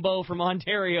holding, Jumbo from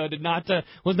Ontario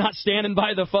was not standing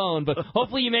by the phone, but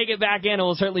hopefully you make it back in and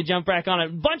we'll certainly jump back on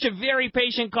it. Bunch of very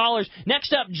patient callers.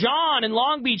 Next up, John in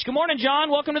Long Beach. Good morning,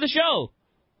 John. Welcome to the show.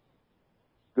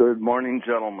 Good morning,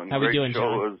 gentlemen. How we doing,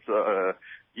 John? Great show as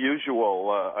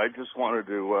usual. I just wanted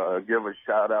to give a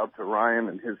shout-out to Ryan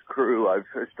and his crew. I've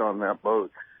fished on that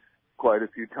boat quite a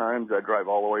few times. I drive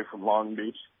all the way from Long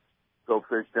Beach, go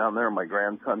fish down there. My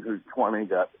grandson, who's 20,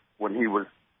 when he was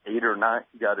 8 or 9,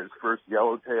 got his first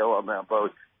yellowtail on that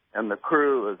boat. And the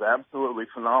crew is absolutely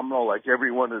phenomenal, like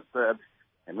everyone has said.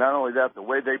 And not only that, the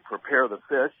way they prepare the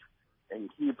fish and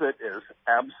keep it is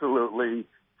absolutely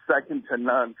second to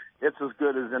none. It's as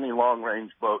good as any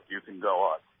long-range boat you can go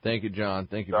on. Thank you, John.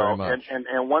 Thank you very much.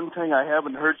 And one thing I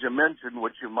haven't heard you mention,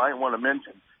 which you might want to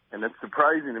mention, and it's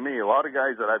surprising to me, a lot of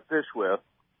guys that I fish with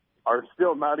are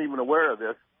still not even aware of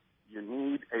this. You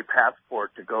need a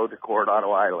passport to go to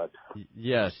Coronado Island.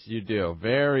 Yes, you do.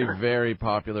 Very, very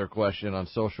popular question on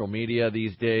social media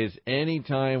these days.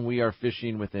 Anytime we are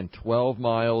fishing within 12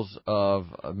 miles of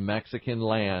Mexican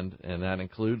land, and that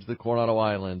includes the Coronado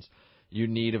Islands, you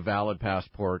need a valid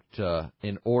passport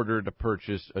in order to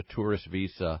purchase a tourist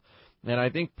visa. And I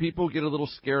think people get a little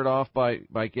scared off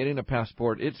by getting a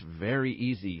passport. It's very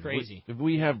easy. Crazy.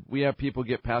 We have people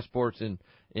get passports in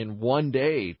one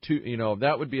day.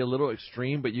 That would be a little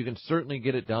extreme, but you can certainly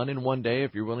get it done in one day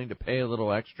if you're willing to pay a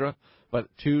little extra. But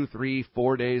 2, 3,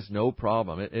 4 days, no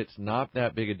problem. It's not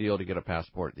that big a deal to get a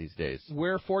passport these days.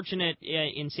 We're fortunate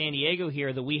in San Diego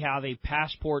here that we have a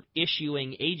passport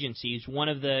issuing agency. It's one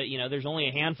of the, there's only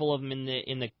a handful of them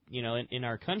in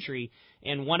our country,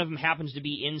 and one of them happens to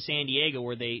be in San Diego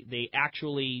where they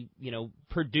actually,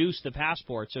 produce the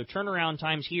passport. So turnaround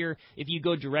times here, if you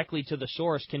go directly to the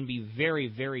source, can be very,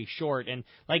 very short. And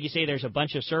like you say, there's a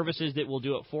bunch of services that will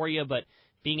do it for you, but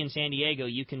being in San Diego,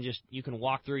 you can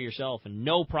walk through yourself and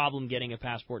no problem getting a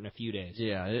passport in a few days.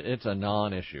 Yeah, it's a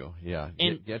non-issue. Yeah,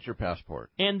 get your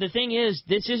passport. And the thing is,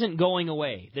 this isn't going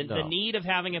away. The No. need of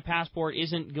having a passport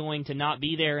isn't going to not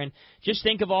be there. And just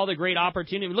think of all the great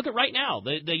opportunity. Look at right now,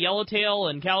 the yellowtail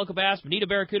and calico bass, bonita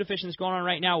barracuda fishing that's going on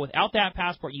right now. Without that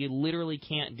passport, you literally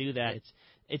can't do that.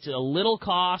 It's a little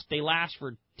cost. They last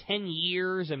for 10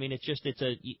 years. I mean, it's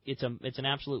an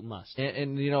absolute must.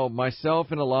 And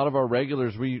myself and a lot of our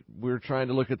regulars, we're trying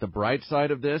to look at the bright side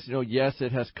of this. Yes,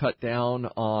 it has cut down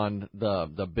on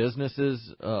the businesses'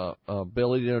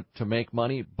 ability to make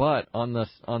money, but on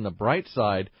the bright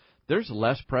side, there's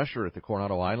less pressure at the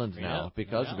Coronado Islands now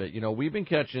because of it. We've been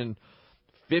catching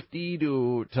 50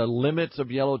 to limits of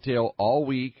yellowtail all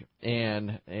week,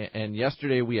 and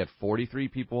yesterday we had 43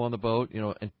 people on the boat.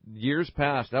 And years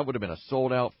past that would have been a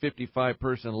sold out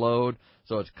 55-person load,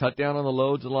 so it's cut down on the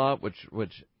loads a lot,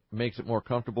 which makes it more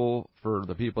comfortable for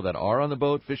the people that are on the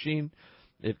boat fishing.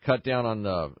 It cut down on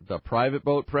the private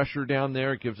boat pressure down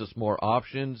there. It gives us more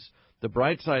options. The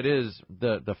bright side is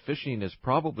the fishing is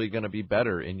probably going to be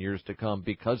better in years to come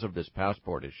because of this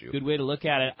passport issue. Good way to look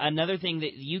at it. Another thing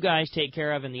that you guys take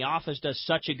care of, and the office does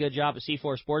such a good job at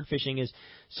C4 Sport Fishing, is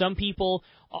some people,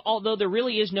 although there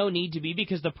really is no need to be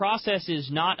because the process is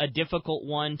not a difficult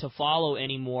one to follow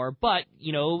anymore, but,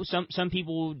 some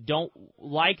people don't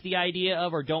like the idea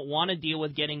of or don't want to deal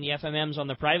with getting the FMMs on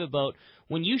the private boat.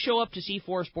 When you show up to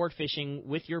C4 Sport Fishing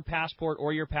with your passport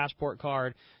or your passport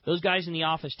card, those guys in the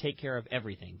office take care of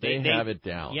everything. They have it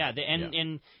down. Yeah,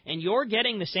 and you're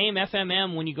getting the same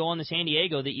FMM when you go on the San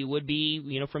Diego that you would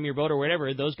be, from your boat or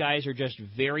whatever. Those guys are just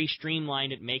very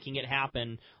streamlined at making it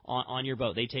happen on your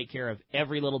boat. They take care of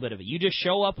every every little bit of it. You just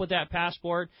show up with that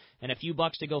passport and a few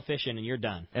bucks to go fishing, and you're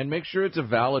done. And make sure it's a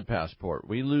valid passport.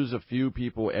 We lose a few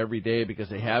people every day because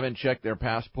they haven't checked their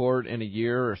passport in a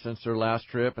year or since their last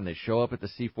trip, and they show up at the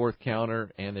Seaforth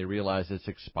counter and they realize it's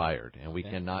expired, and we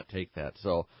cannot take that.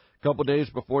 So a couple days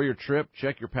before your trip,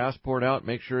 check your passport out,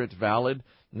 make sure it's valid.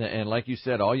 And like you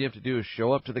said, all you have to do is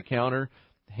show up to the counter,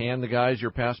 hand the guys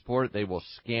your passport, they will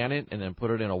scan it and then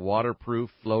put it in a waterproof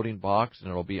floating box, and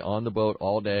it'll be on the boat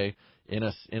all day in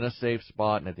a safe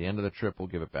spot, and at the end of the trip we'll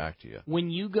give it back to you. When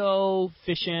you go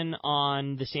fishing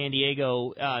on the San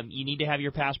Diego, you need to have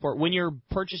your passport. When you're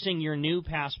purchasing your new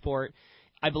passport,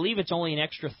 I believe it's only an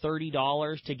extra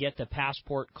 $30 to get the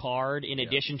passport card in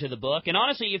addition to the book. And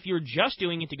honestly, if you're just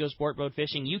doing it to go sport boat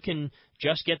fishing, you can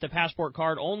just get the passport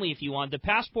card only if you want. The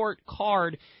passport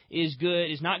card is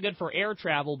not good for air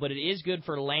travel, but it is good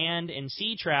for land and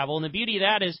sea travel. And the beauty of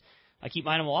that is I keep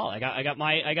mine on the wall. I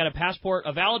got a passport,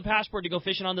 a valid passport to go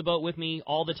fishing on the boat with me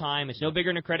all the time. It's no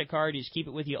bigger than a credit card. You just keep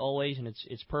it with you always, and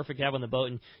it's perfect to have on the boat.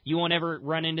 And you won't ever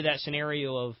run into that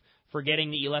scenario of forgetting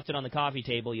that you left it on the coffee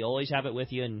table. You always have it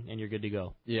with you, and you're good to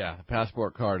go. Yeah, the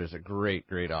passport card is a great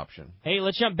option. Hey,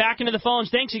 let's jump back into the phones.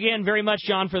 Thanks again very much,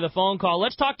 John, for the phone call.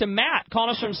 Let's talk to Matt, calling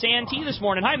us from Santee this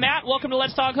morning. Hi, Matt. Welcome to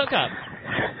Let's Talk Hookup.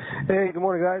 Hey, good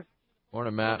morning, guys.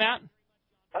 Morning, Matt. Matt.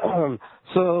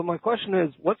 So my question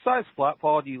is, what size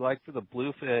flatfall do you like for the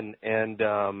bluefin, and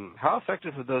how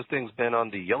effective have those things been on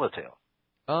the yellowtail?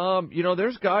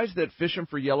 There's guys that fish them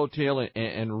for yellowtail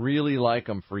and really like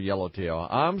them for yellowtail.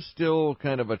 I'm still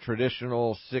kind of a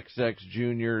traditional 6X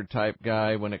junior type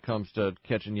guy when it comes to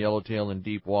catching yellowtail in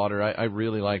deep water. I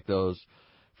really like those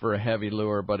for a heavy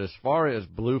lure. But as far as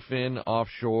bluefin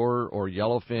offshore or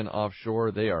yellowfin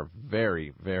offshore, they are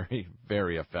very, very,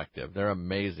 very effective. They're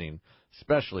amazing,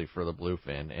 especially for the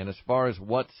bluefin. And as far as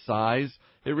what size,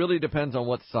 it really depends on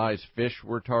what size fish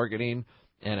we're targeting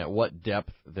and at what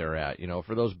depth they're at.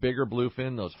 For those bigger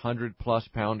bluefin, those 100-plus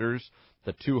pounders,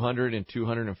 the 200 and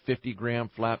 250-gram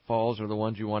flat falls are the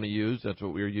ones you want to use. That's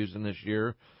what we were using this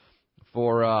year.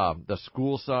 For the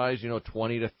school size,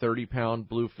 20 to 30-pound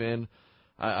bluefin,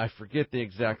 I forget the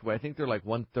exact way. I think they're like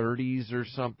 130s or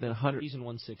something. 130s and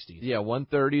 160s. Yeah,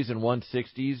 130s and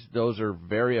 160s. Those are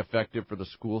very effective for the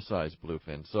school size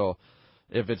bluefin. So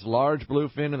if it's large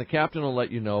bluefin, and the captain will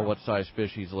let you know what size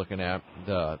fish he's looking at,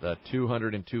 the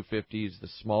 200 and 250s, the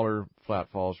smaller flat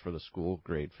falls for the school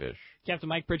grade fish. Captain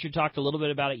Mike Pritchard talked a little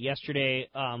bit about it yesterday,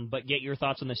 but get your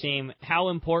thoughts on the same. How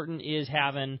important is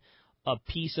having a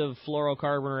piece of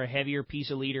fluorocarbon or a heavier piece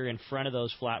of leader in front of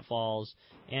those flat falls?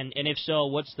 And if so,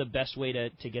 what's the best way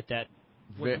to get that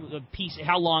piece?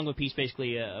 How long of a piece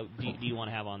basically do you want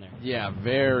to have on there? Yeah,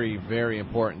 very, very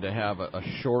important to have a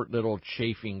short little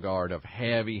chafing guard of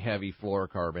heavy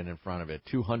fluorocarbon in front of it.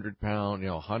 200-pound,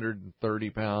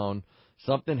 130-pound,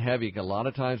 something heavy. A lot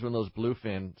of times when those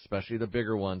bluefin, especially the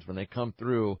bigger ones, when they come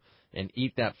through and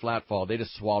eat that flat fall, they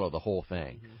just swallow the whole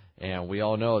thing. Mm-hmm. And we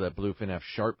all know that bluefin have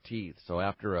sharp teeth. So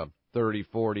after a 30,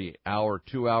 40-hour,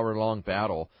 2-hour-long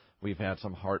battle, we've had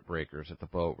some heartbreakers at the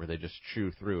boat where they just chew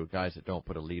through guys that don't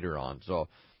put a leader on. So,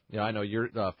 I know your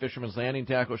Fisherman's Landing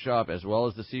Tackle Shop as well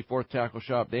as the Seaforth Tackle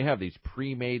Shop, they have these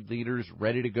pre-made leaders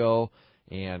ready to go,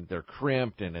 and they're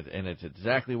crimped, and it's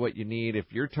exactly what you need. If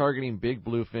you're targeting big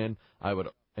bluefin,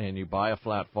 and you buy a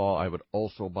flat fall, I would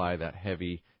also buy that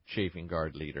heavy chafing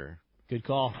guard leader. Good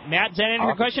call. Matt, does that answer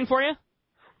your question for you?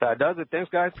 That does it. Thanks,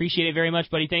 guys. Appreciate it very much,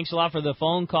 buddy. Thanks a lot for the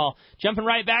phone call. Jumping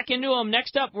right back into them.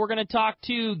 Next up, we're going to talk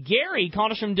to Gary,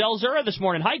 calling us from Del Zura this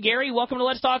morning. Hi, Gary. Welcome to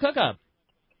Let's Talk Hookup.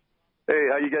 Hey,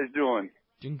 how you guys doing?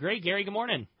 Doing great, Gary. Good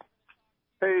morning.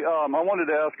 Hey, I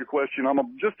wanted to ask a question. I'm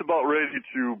just about ready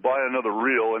to buy another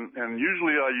reel, and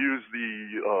usually I use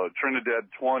the Trinidad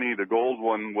 20, the gold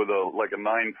one, with a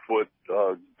 9-foot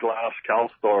glass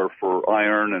CalStar for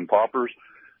iron and poppers.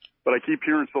 But I keep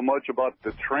hearing so much about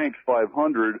the Tranx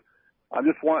 500. I'm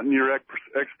just wanting your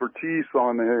expertise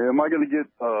on, am I going to get,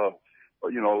 a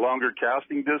longer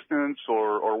casting distance,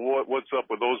 or what's up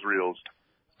with those reels?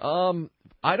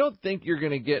 I don't think you're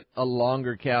going to get a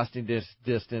longer casting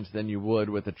distance than you would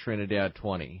with a Trinidad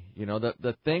 20.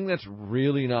 The thing that's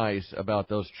really nice about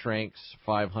those Tranx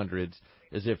 500s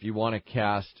is if you want to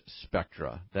cast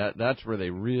Spectra. That's where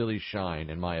they really shine,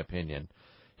 in my opinion.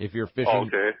 If you're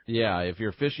fishing, if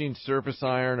you're fishing surface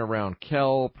iron around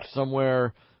kelp,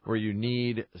 somewhere where you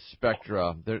need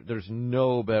Spectra, there's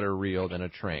no better reel than a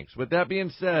Tranx. With that being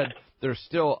said, there's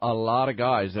still a lot of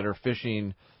guys that are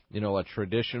fishing, a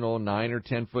traditional 9 or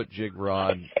 10 foot jig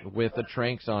rod with a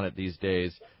Tranx on it these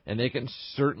days, and they can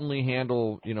certainly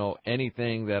handle,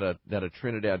 anything that a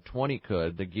Trinidad 20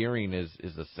 could. The gearing is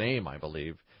the same, I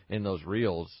believe, in those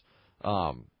reels.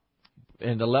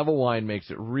 and the level wind makes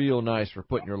it real nice for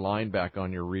putting your line back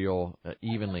on your reel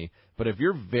evenly. But if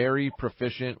you're very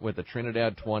proficient with a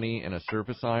Trinidad 20 and a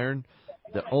surface iron,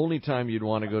 the only time you'd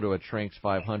want to go to a Tranks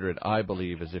 500, I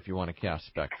believe, is if you want to cast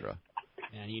Spectra.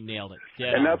 Man, you nailed it.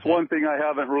 And that's one thing I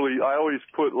haven't really, I always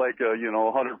put like a,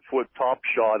 100-foot top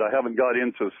shot. I haven't got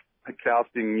into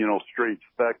casting, straight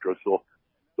Spectra. So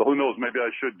who knows, maybe I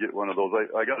should get one of those.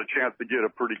 I got a chance to get a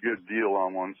pretty good deal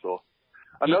on one. So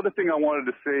another thing I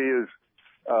wanted to say is,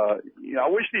 I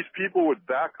wish these people would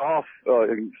back off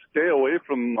and stay away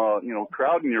from,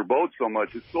 crowding your boat so much.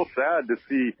 It's so sad to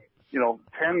see,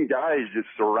 10 guys just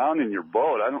surrounding your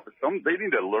boat. They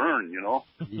need to learn,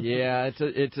 Yeah,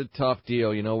 it's a tough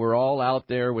deal. We're all out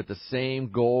there with the same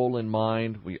goal in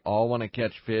mind. We all want to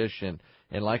catch fish, and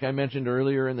like I mentioned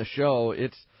earlier in the show,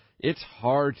 it's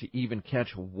hard to even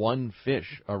catch one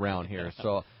fish around here.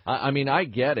 So I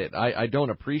get it. I don't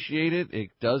appreciate it. It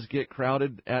does get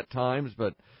crowded at times,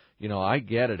 but I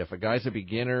get it. If a guy's a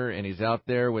beginner and he's out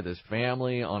there with his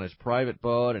family on his private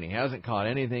boat and he hasn't caught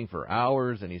anything for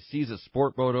hours and he sees a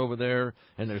sport boat over there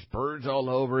and there's birds all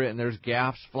over it and there's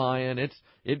gaffs flying,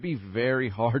 it'd be very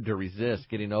hard to resist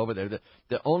getting over there.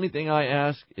 The only thing I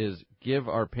ask is give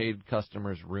our paid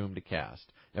customers room to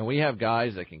cast. And we have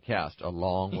guys that can cast a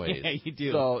long ways. Yeah, you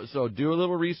do. So do a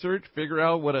little research, figure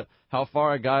out how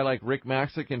far a guy like Rick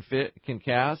Maxa can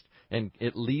cast, and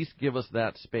at least give us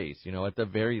that space, at the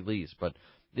very least. But,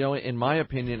 in my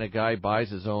opinion, a guy buys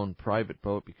his own private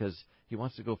boat because he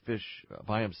wants to go fish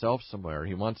by himself somewhere.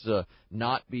 He wants to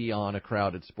not be on a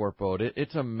crowded sport boat.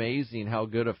 It's amazing how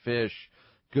good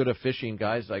a fishing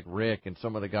guys like Rick and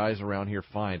some of the guys around here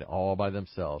find all by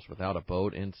themselves without a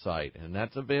boat in sight. And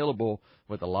that's available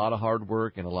with a lot of hard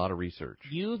work and a lot of research.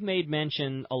 You've made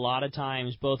mention a lot of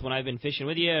times, both when I've been fishing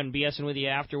with you and BSing with you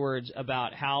afterwards,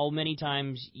 about how many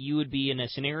times you would be in a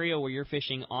scenario where you're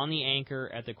fishing on the anchor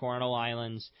at the Coronado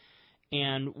Islands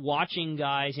and watching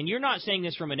guys, and you're not saying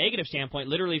this from a negative standpoint,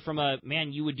 literally from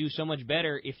man, you would do so much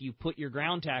better if you put your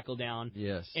ground tackle down.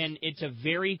 Yes. And it's a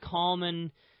very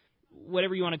common,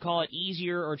 whatever you want to call it,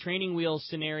 easier or training wheels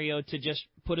scenario to just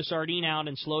put a sardine out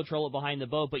and slow troll it behind the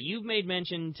boat. But you've made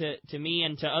mention to me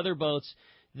and to other boats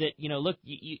that, look,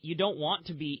 you don't want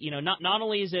to be, not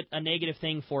only is it a negative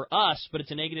thing for us, but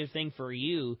it's a negative thing for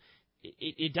you.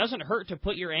 It doesn't hurt to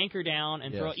put your anchor down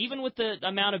and throw, even with the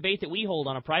amount of bait that we hold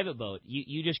on a private boat.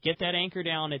 You just get that anchor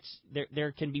down.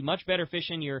 There can be much better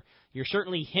fishing. You're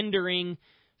certainly hindering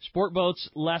sport boats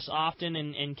less often,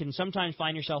 and can sometimes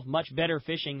find yourself much better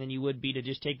fishing than you would be to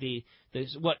just take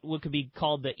what could be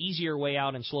called the easier way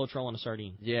out and slow trolling a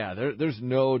sardine. Yeah, there's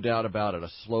no doubt about it. A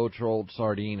slow trolled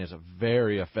sardine is a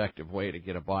very effective way to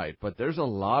get a bite. But there's a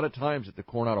lot of times at the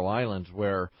Coronado Islands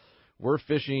where we're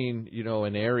fishing,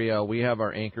 an area, we have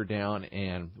our anchor down,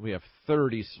 and we have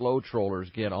 30 slow trollers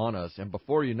get on us, and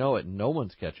before you know it, no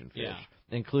one's catching fish. Yeah.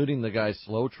 Including the guys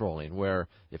slow trolling, where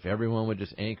if everyone would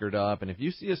just anchored up, and if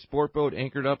you see a sport boat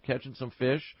anchored up catching some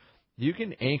fish, you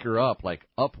can anchor up like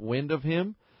upwind of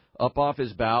him, up off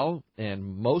his bow,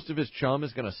 and most of his chum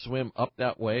is going to swim up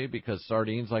that way because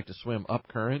sardines like to swim up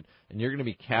current, and you're going to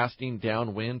be casting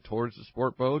downwind towards the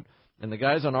sport boat, and the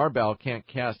guys on our bow can't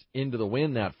cast into the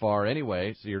wind that far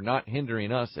anyway, so you're not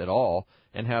hindering us at all,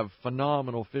 and have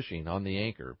phenomenal fishing on the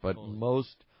anchor. But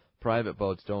most private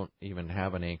boats don't even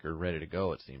have an anchor ready to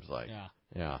go, it seems like.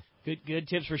 Yeah. Good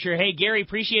tips for sure. Hey, Gary,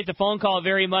 appreciate the phone call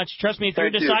very much. Trust me, if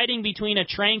you're deciding between a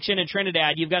Tranks and a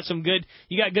Trinidad, you got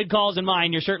good calls in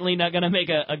mind. You're certainly not going to make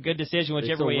a good decision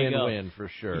whichever way you go. It's a win-win for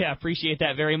sure. Yeah, appreciate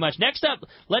that very much. Next up,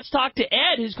 let's talk to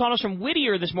Ed, who's calling us from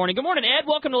Whittier this morning. Good morning, Ed.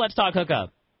 Welcome to Let's Talk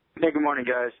Hookup. Hey, good morning,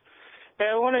 guys. Hey,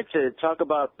 I wanted to talk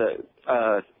about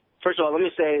first of all, let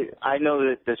me say, I know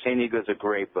that the San Diego is a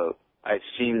great boat. I've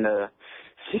seen the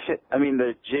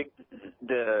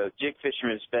Jig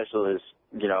Fisherman Special is,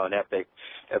 an epic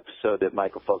episode that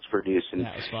Michael Phelps produced. And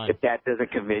that was fun. If that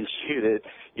doesn't convince you that,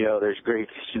 there's great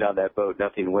fishing on that boat,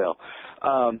 nothing will.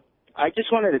 I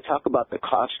just wanted to talk about the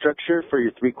cost structure for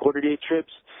your 3/4 day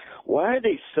trips. Why are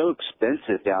they so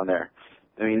expensive down there?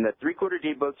 I mean, the 3/4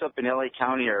 day boats up in L.A.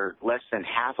 County are less than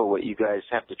half of what you guys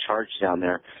have to charge down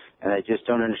there. And I just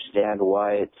don't understand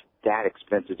why it's that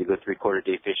expensive to go 3/4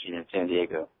 day fishing in San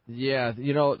Diego. Yeah,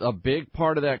 a big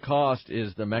part of that cost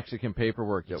is the Mexican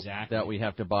paperwork that we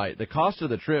have to buy. The cost of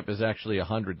the trip is actually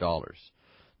 $100.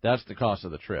 That's the cost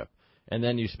of the trip. And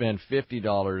then you spend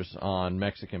 $50 on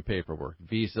Mexican paperwork,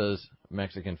 visas,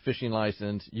 Mexican fishing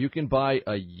license. You can buy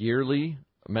a yearly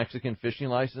Mexican fishing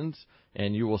license,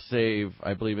 and you will save,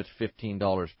 I believe it's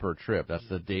 $15 per trip. That's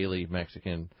the daily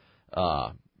Mexican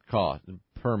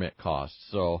permit cost.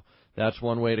 So that's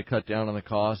one way to cut down on the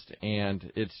cost,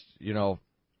 and it's,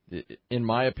 in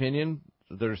my opinion,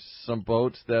 there's some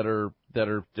boats that are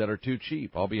too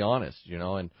cheap. I'll be honest,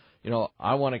 and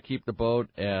I want to keep the boat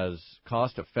as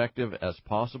cost effective as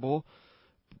possible.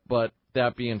 But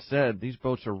that being said, these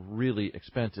boats are really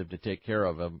expensive to take care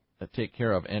of.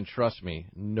 And trust me,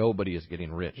 nobody is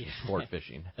getting rich sport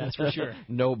fishing. That's for sure.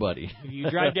 Nobody. You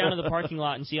drive down to the parking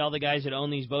lot and see all the guys that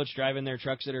own these boats driving their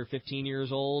trucks that are 15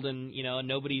 years old, and and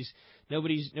nobody's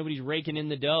raking in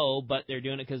the dough, but they're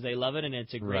doing it because they love it, and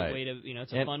it's a great way to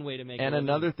it's a fun way to make it. And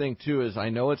another thing too is I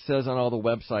know it says on all the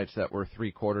websites that we're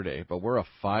 3/4 day, but we're a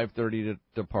 5:30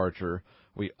 departure.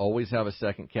 We always have a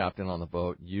second captain on the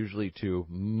boat, usually 2.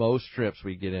 Most trips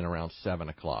we get in around 7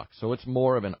 o'clock, so it's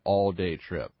more of an all-day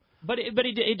trip. But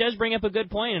it does bring up a good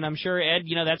point, and I'm sure, Ed,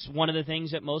 that's one of the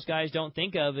things that most guys don't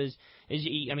think of is and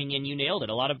you nailed it.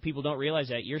 A lot of people don't realize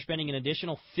that you're spending an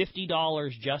additional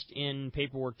 $50 just in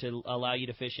paperwork to allow you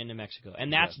to fish into Mexico,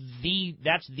 and that's the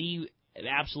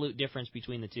absolute difference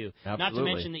between the two. Absolutely. Not to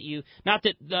mention not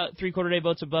that the 3/4 day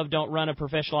boats above don't run a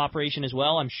professional operation as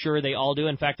well. I'm sure they all do.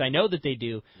 In fact, I know that they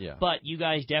do. Yeah. But you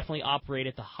guys definitely operate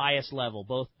at the highest level,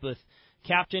 both with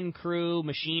captain, crew,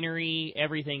 machinery,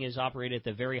 everything is operated at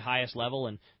the very highest level,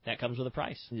 and that comes with a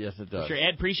price. Yes, it does. Sure,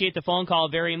 Ed, appreciate the phone call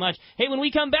very much. Hey, when we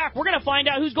come back, we're going to find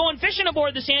out who's going fishing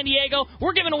aboard the San Diego.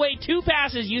 We're giving away 2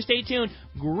 passes. You stay tuned.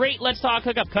 Great Let's Talk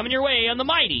Hookup coming your way on the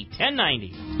mighty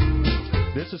 1090.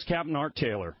 This is Captain Art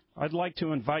Taylor. I'd like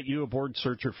to invite you aboard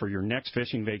Searcher for your next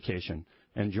fishing vacation.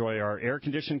 Enjoy our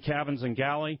air-conditioned cabins and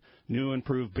galley, new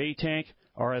improved bait tank,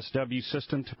 RSW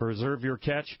system to preserve your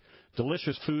catch,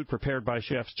 delicious food prepared by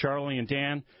chefs Charlie and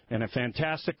Dan, and a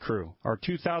fantastic crew. Our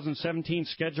 2017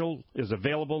 schedule is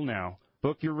available now.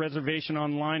 Book your reservation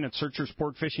online at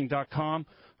searchersportfishing.com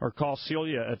or call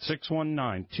Celia at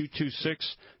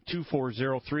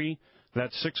 619-226-2403.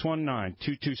 That's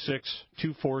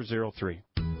 619-226-2403.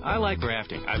 I like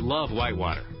rafting. I love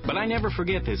whitewater. But I never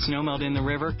forget that snowmelt in the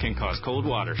river can cause cold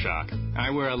water shock. I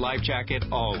wear a life jacket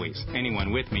always.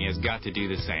 Anyone with me has got to do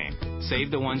the same. Save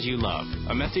the ones you love.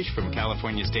 A message from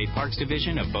California State Parks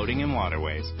Division of Boating and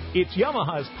Waterways. It's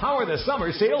Yamaha's Power the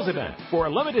Summer sales event. For a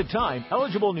limited time,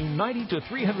 eligible new 90 to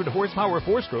 300 horsepower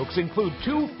 4-strokes include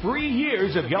 2 free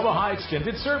years of Yamaha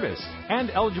extended service. And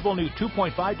eligible new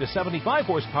 2.5 to 75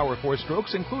 horsepower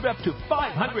 4-strokes include up to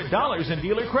 $500 in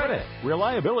dealer credit.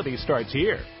 Reliability starts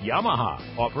here. Yamaha.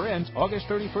 Offer ends August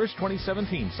 31st,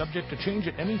 2017. Subject to change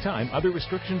at any time. Other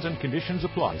restrictions and conditions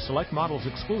apply. Select models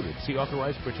excluded. See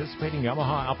authorized participating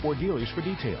Yamaha outboard dealers for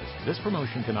details. This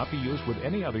promotion cannot be used with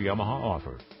any other Yamaha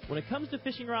offer. When it comes to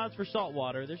fishing rods for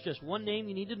saltwater, there's just one name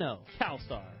you need to know: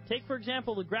 CalStar. Take, for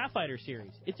example, the Graphiter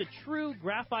series. It's a true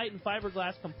graphite and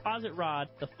fiberglass composite rod,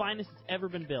 the finest it's ever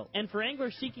been built. And for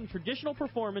anglers seeking traditional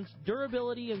performance,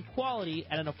 durability, and quality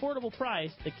at an affordable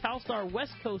price, the CalStar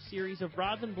West Coast series of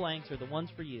rods and blanks are the ones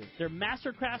for you. Their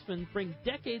master craftsmen bring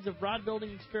decades of rod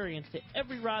building experience to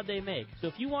every rod they make. So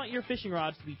if you want your fishing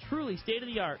rods to be truly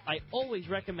state-of-the-art, I always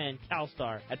recommend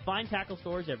CalStar at fine tackle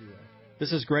stores everywhere.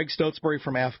 This is Greg Stotesbury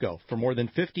from AFCO. For more than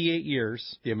 58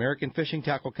 years, the American Fishing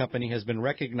Tackle Company has been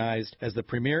recognized as the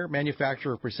premier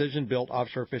manufacturer of precision-built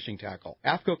offshore fishing tackle.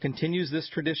 AFCO continues this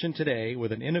tradition today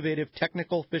with an innovative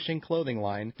technical fishing clothing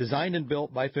line designed and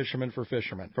built by fishermen for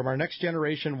fishermen. From our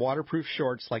next-generation waterproof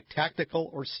shorts like Tactical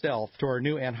or Stealth to our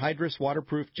new anhydrous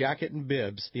waterproof jacket and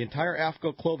bibs, the entire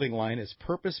AFCO clothing line is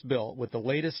purpose-built with the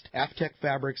latest AFTEC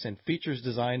fabrics and features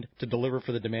designed to deliver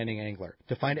for the demanding angler.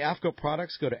 To find AFCO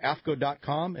products, go to AFCO.com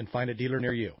and find a dealer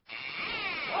near you.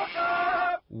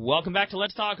 Welcome back to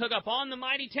Let's Talk Hookup on the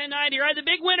Mighty 1090. All right, the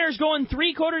big winners going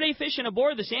 3/4 day fishing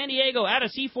aboard the San Diego out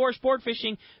of C4 Sport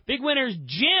Fishing. Big winners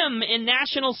Jim in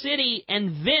National City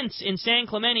and Vince in San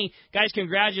Clemente. Guys,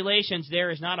 congratulations. There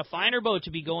is not a finer boat to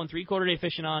be going 3/4 day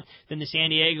fishing on than the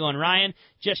San Diego. And Ryan,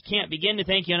 just can't begin to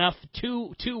thank you enough.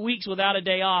 Two weeks without a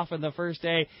day off, and the first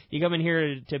day you come in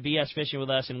here to BS fishing with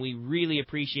us, and we really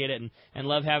appreciate it and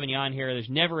love having you on here. There's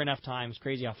never enough time. It's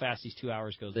crazy how fast these 2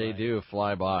 hours goes by. They do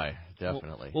fly by,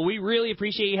 definitely. Well, we really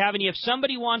appreciate you having you. If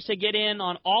somebody wants to get in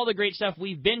on all the great stuff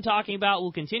we've been talking about,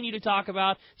 we'll continue to talk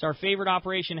about, it's our favorite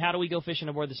operation, how do we go fishing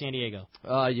aboard the San Diego?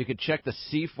 You could check the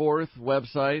Seaforth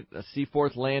website,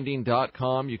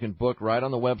 seaforthlanding.com. You can book right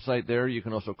on the website there. You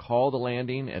can also call the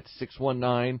landing at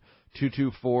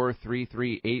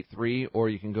 619-224-3383, or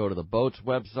you can go to the boat's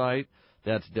website.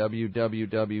 That's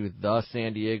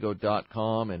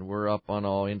www.thesandiego.com, and we're up on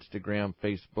all Instagram,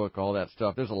 Facebook, all that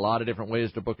stuff. There's a lot of different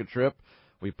ways to book a trip.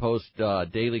 We post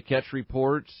daily catch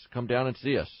reports. Come down and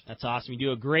see us. That's awesome. You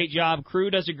do a great job. Crew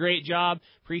does a great job.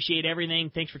 Appreciate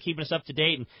everything. Thanks for keeping us up to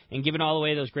date and giving all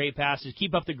away those great passes.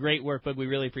 Keep up the great work, Bug. We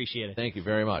really appreciate it. Thank you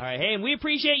very much. All right, hey, and we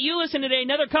appreciate you listening today.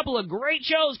 Another couple of great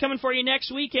shows coming for you next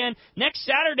weekend. Next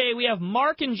Saturday, we have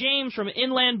Mark and James from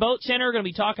Inland Boat Center. We're going to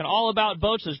be talking all about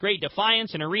boats, those great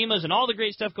Defiance and Arimas and all the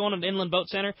great stuff going on at Inland Boat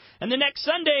Center. And the next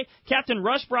Sunday, Captain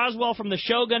Russ Broswell from the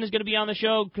Shogun is going to be on the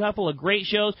show. A couple of great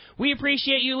shows. We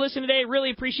appreciate you listening today.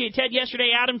 Really appreciate Ted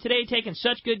yesterday, Adam today, taking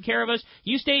such good care of us.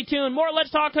 You stay tuned. More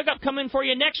Let's Talk Hookup coming for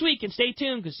you next week. And stay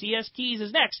tuned because CS Keys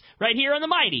is next right here on the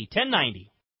Mighty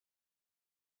 1090.